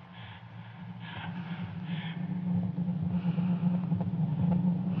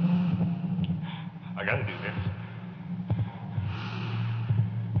 I gotta do this.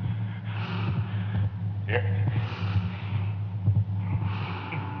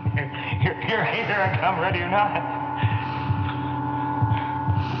 Here I come, ready or not.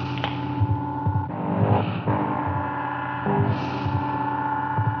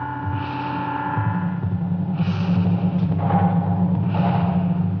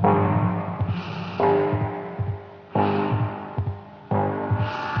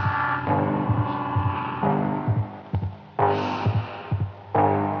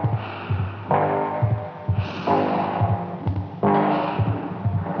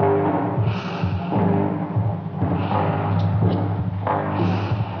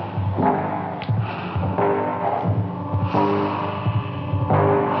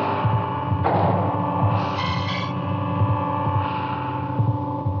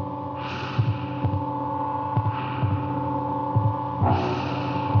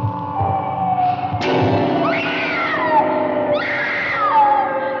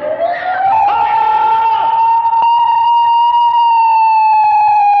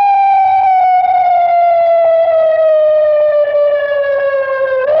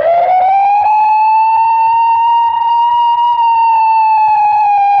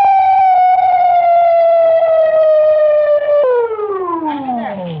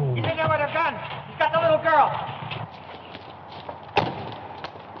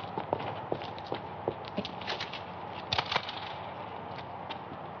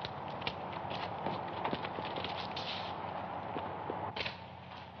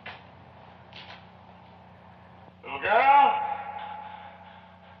 Little girl,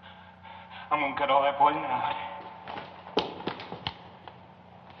 I'm gonna cut all that poison out.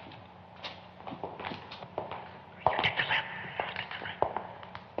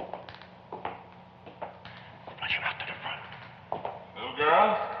 Little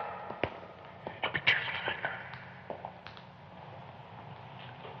girl? Be careful of that girl.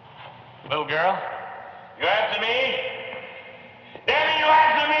 Little girl? You after me? Danny, you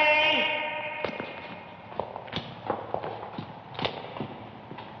after me?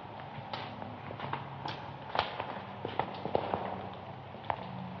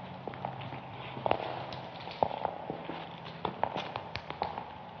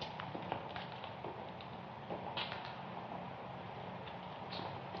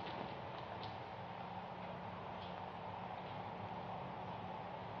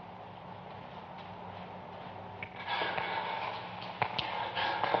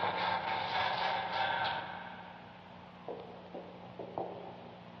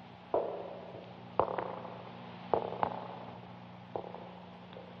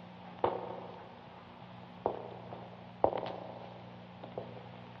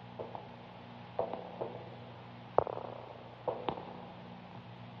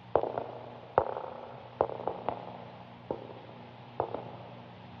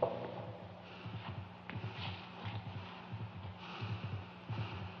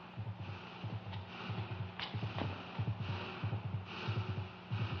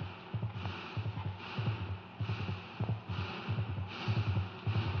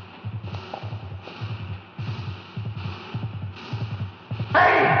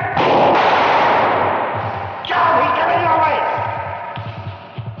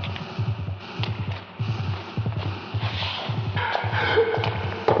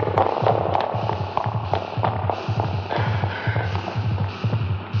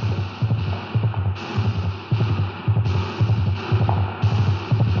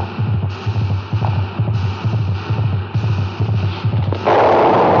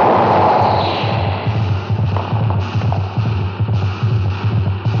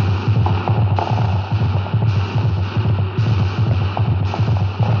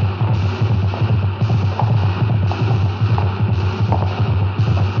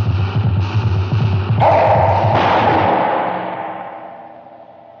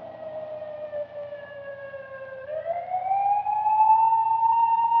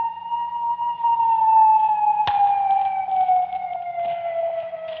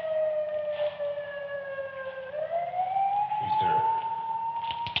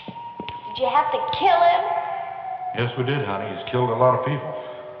 you have to kill him? Yes, we did, honey. He's killed a lot of people.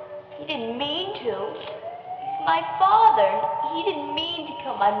 He didn't mean to. He's my father. He didn't mean to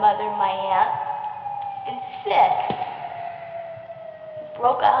kill my mother and my aunt. He's been sick. He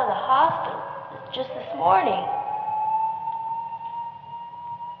broke out of the hospital just this morning.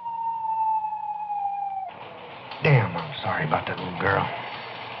 Damn, I'm sorry about that little girl.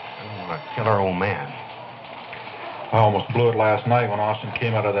 I don't want to kill her old man. I almost blew it last night when Austin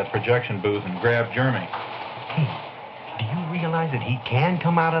came out of that projection booth and grabbed Jeremy. Do you realize that he can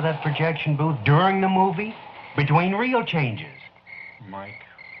come out of that projection booth during the movie? Between real changes. Mike,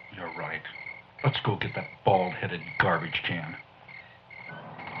 you're right. Let's go get that bald-headed garbage can.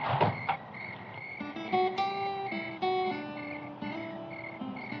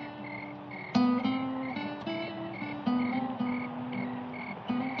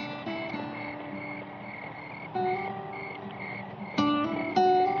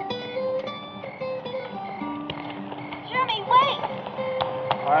 Jeremy, wait!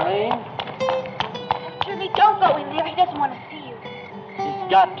 Arlene, Jeremy, don't go in there. He doesn't want to see you. he's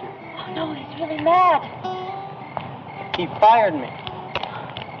got to. Oh, no, he's really mad. He fired me.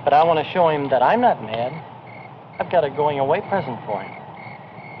 But I want to show him that I'm not mad. I've got a going-away present for him.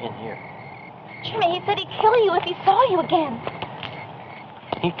 In here. Jeremy, he said he'd kill you if he saw you again.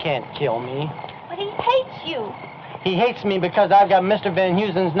 He can't kill me. But he hates you. He hates me because I've got Mr. Van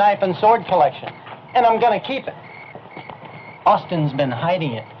Heusen's knife and sword collection. And I'm going to keep it. Austin's been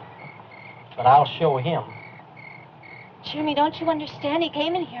hiding it. But I'll show him. Jeremy, don't you understand? He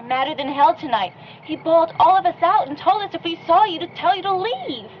came in here madder than hell tonight. He bawled all of us out and told us if we saw you to tell you to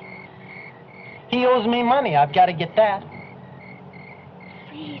leave. He owes me money. I've got to get that.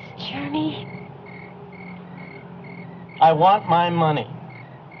 Please, Jeremy. I want my money.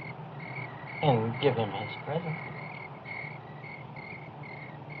 And give him his present.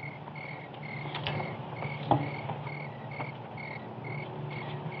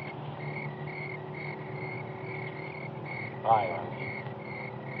 Bye, Arlene.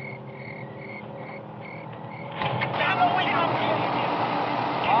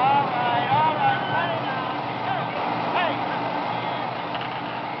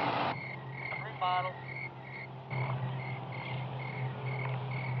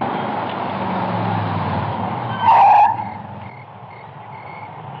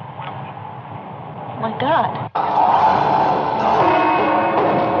 Oh, my God.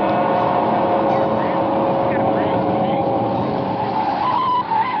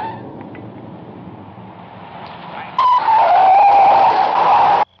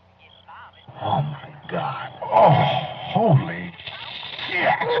 Oh, my God. Oh, holy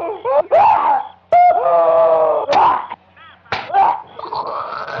shit.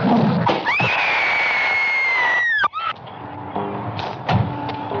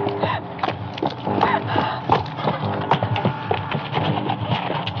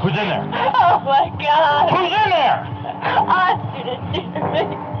 Who's in there? Oh, my God. Who's in there? Austin and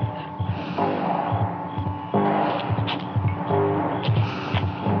Jeremy.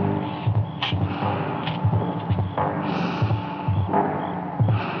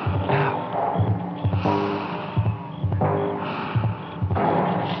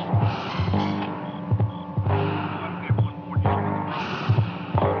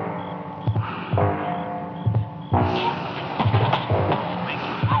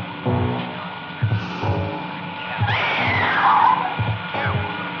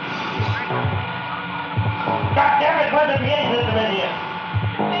 God damn it, where's the PA system in here?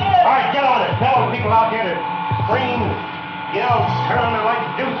 All right, get on it. Tell those people out there to scream, yell, turn on the lights,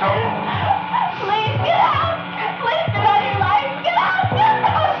 do something. Please get out. Please get out of your life. Get out. Get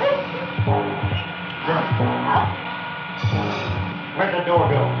out. Where's the door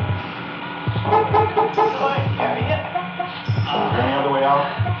go? Any other way out?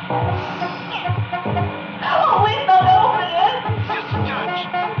 Oh, please don't open it. Just a touch.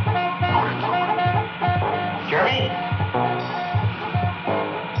 Jeremy?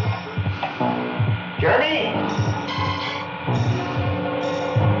 Jeremy?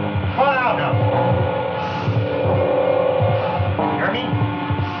 Come on out now. Jeremy?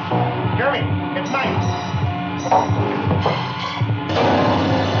 Jeremy, it's Mike.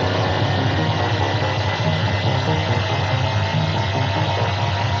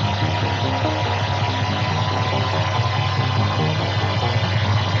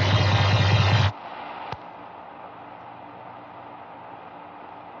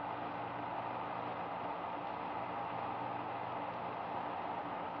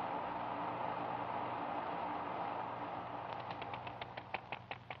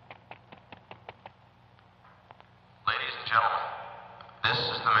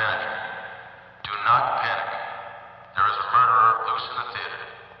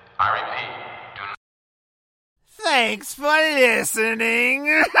 Thanks for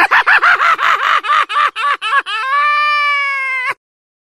listening.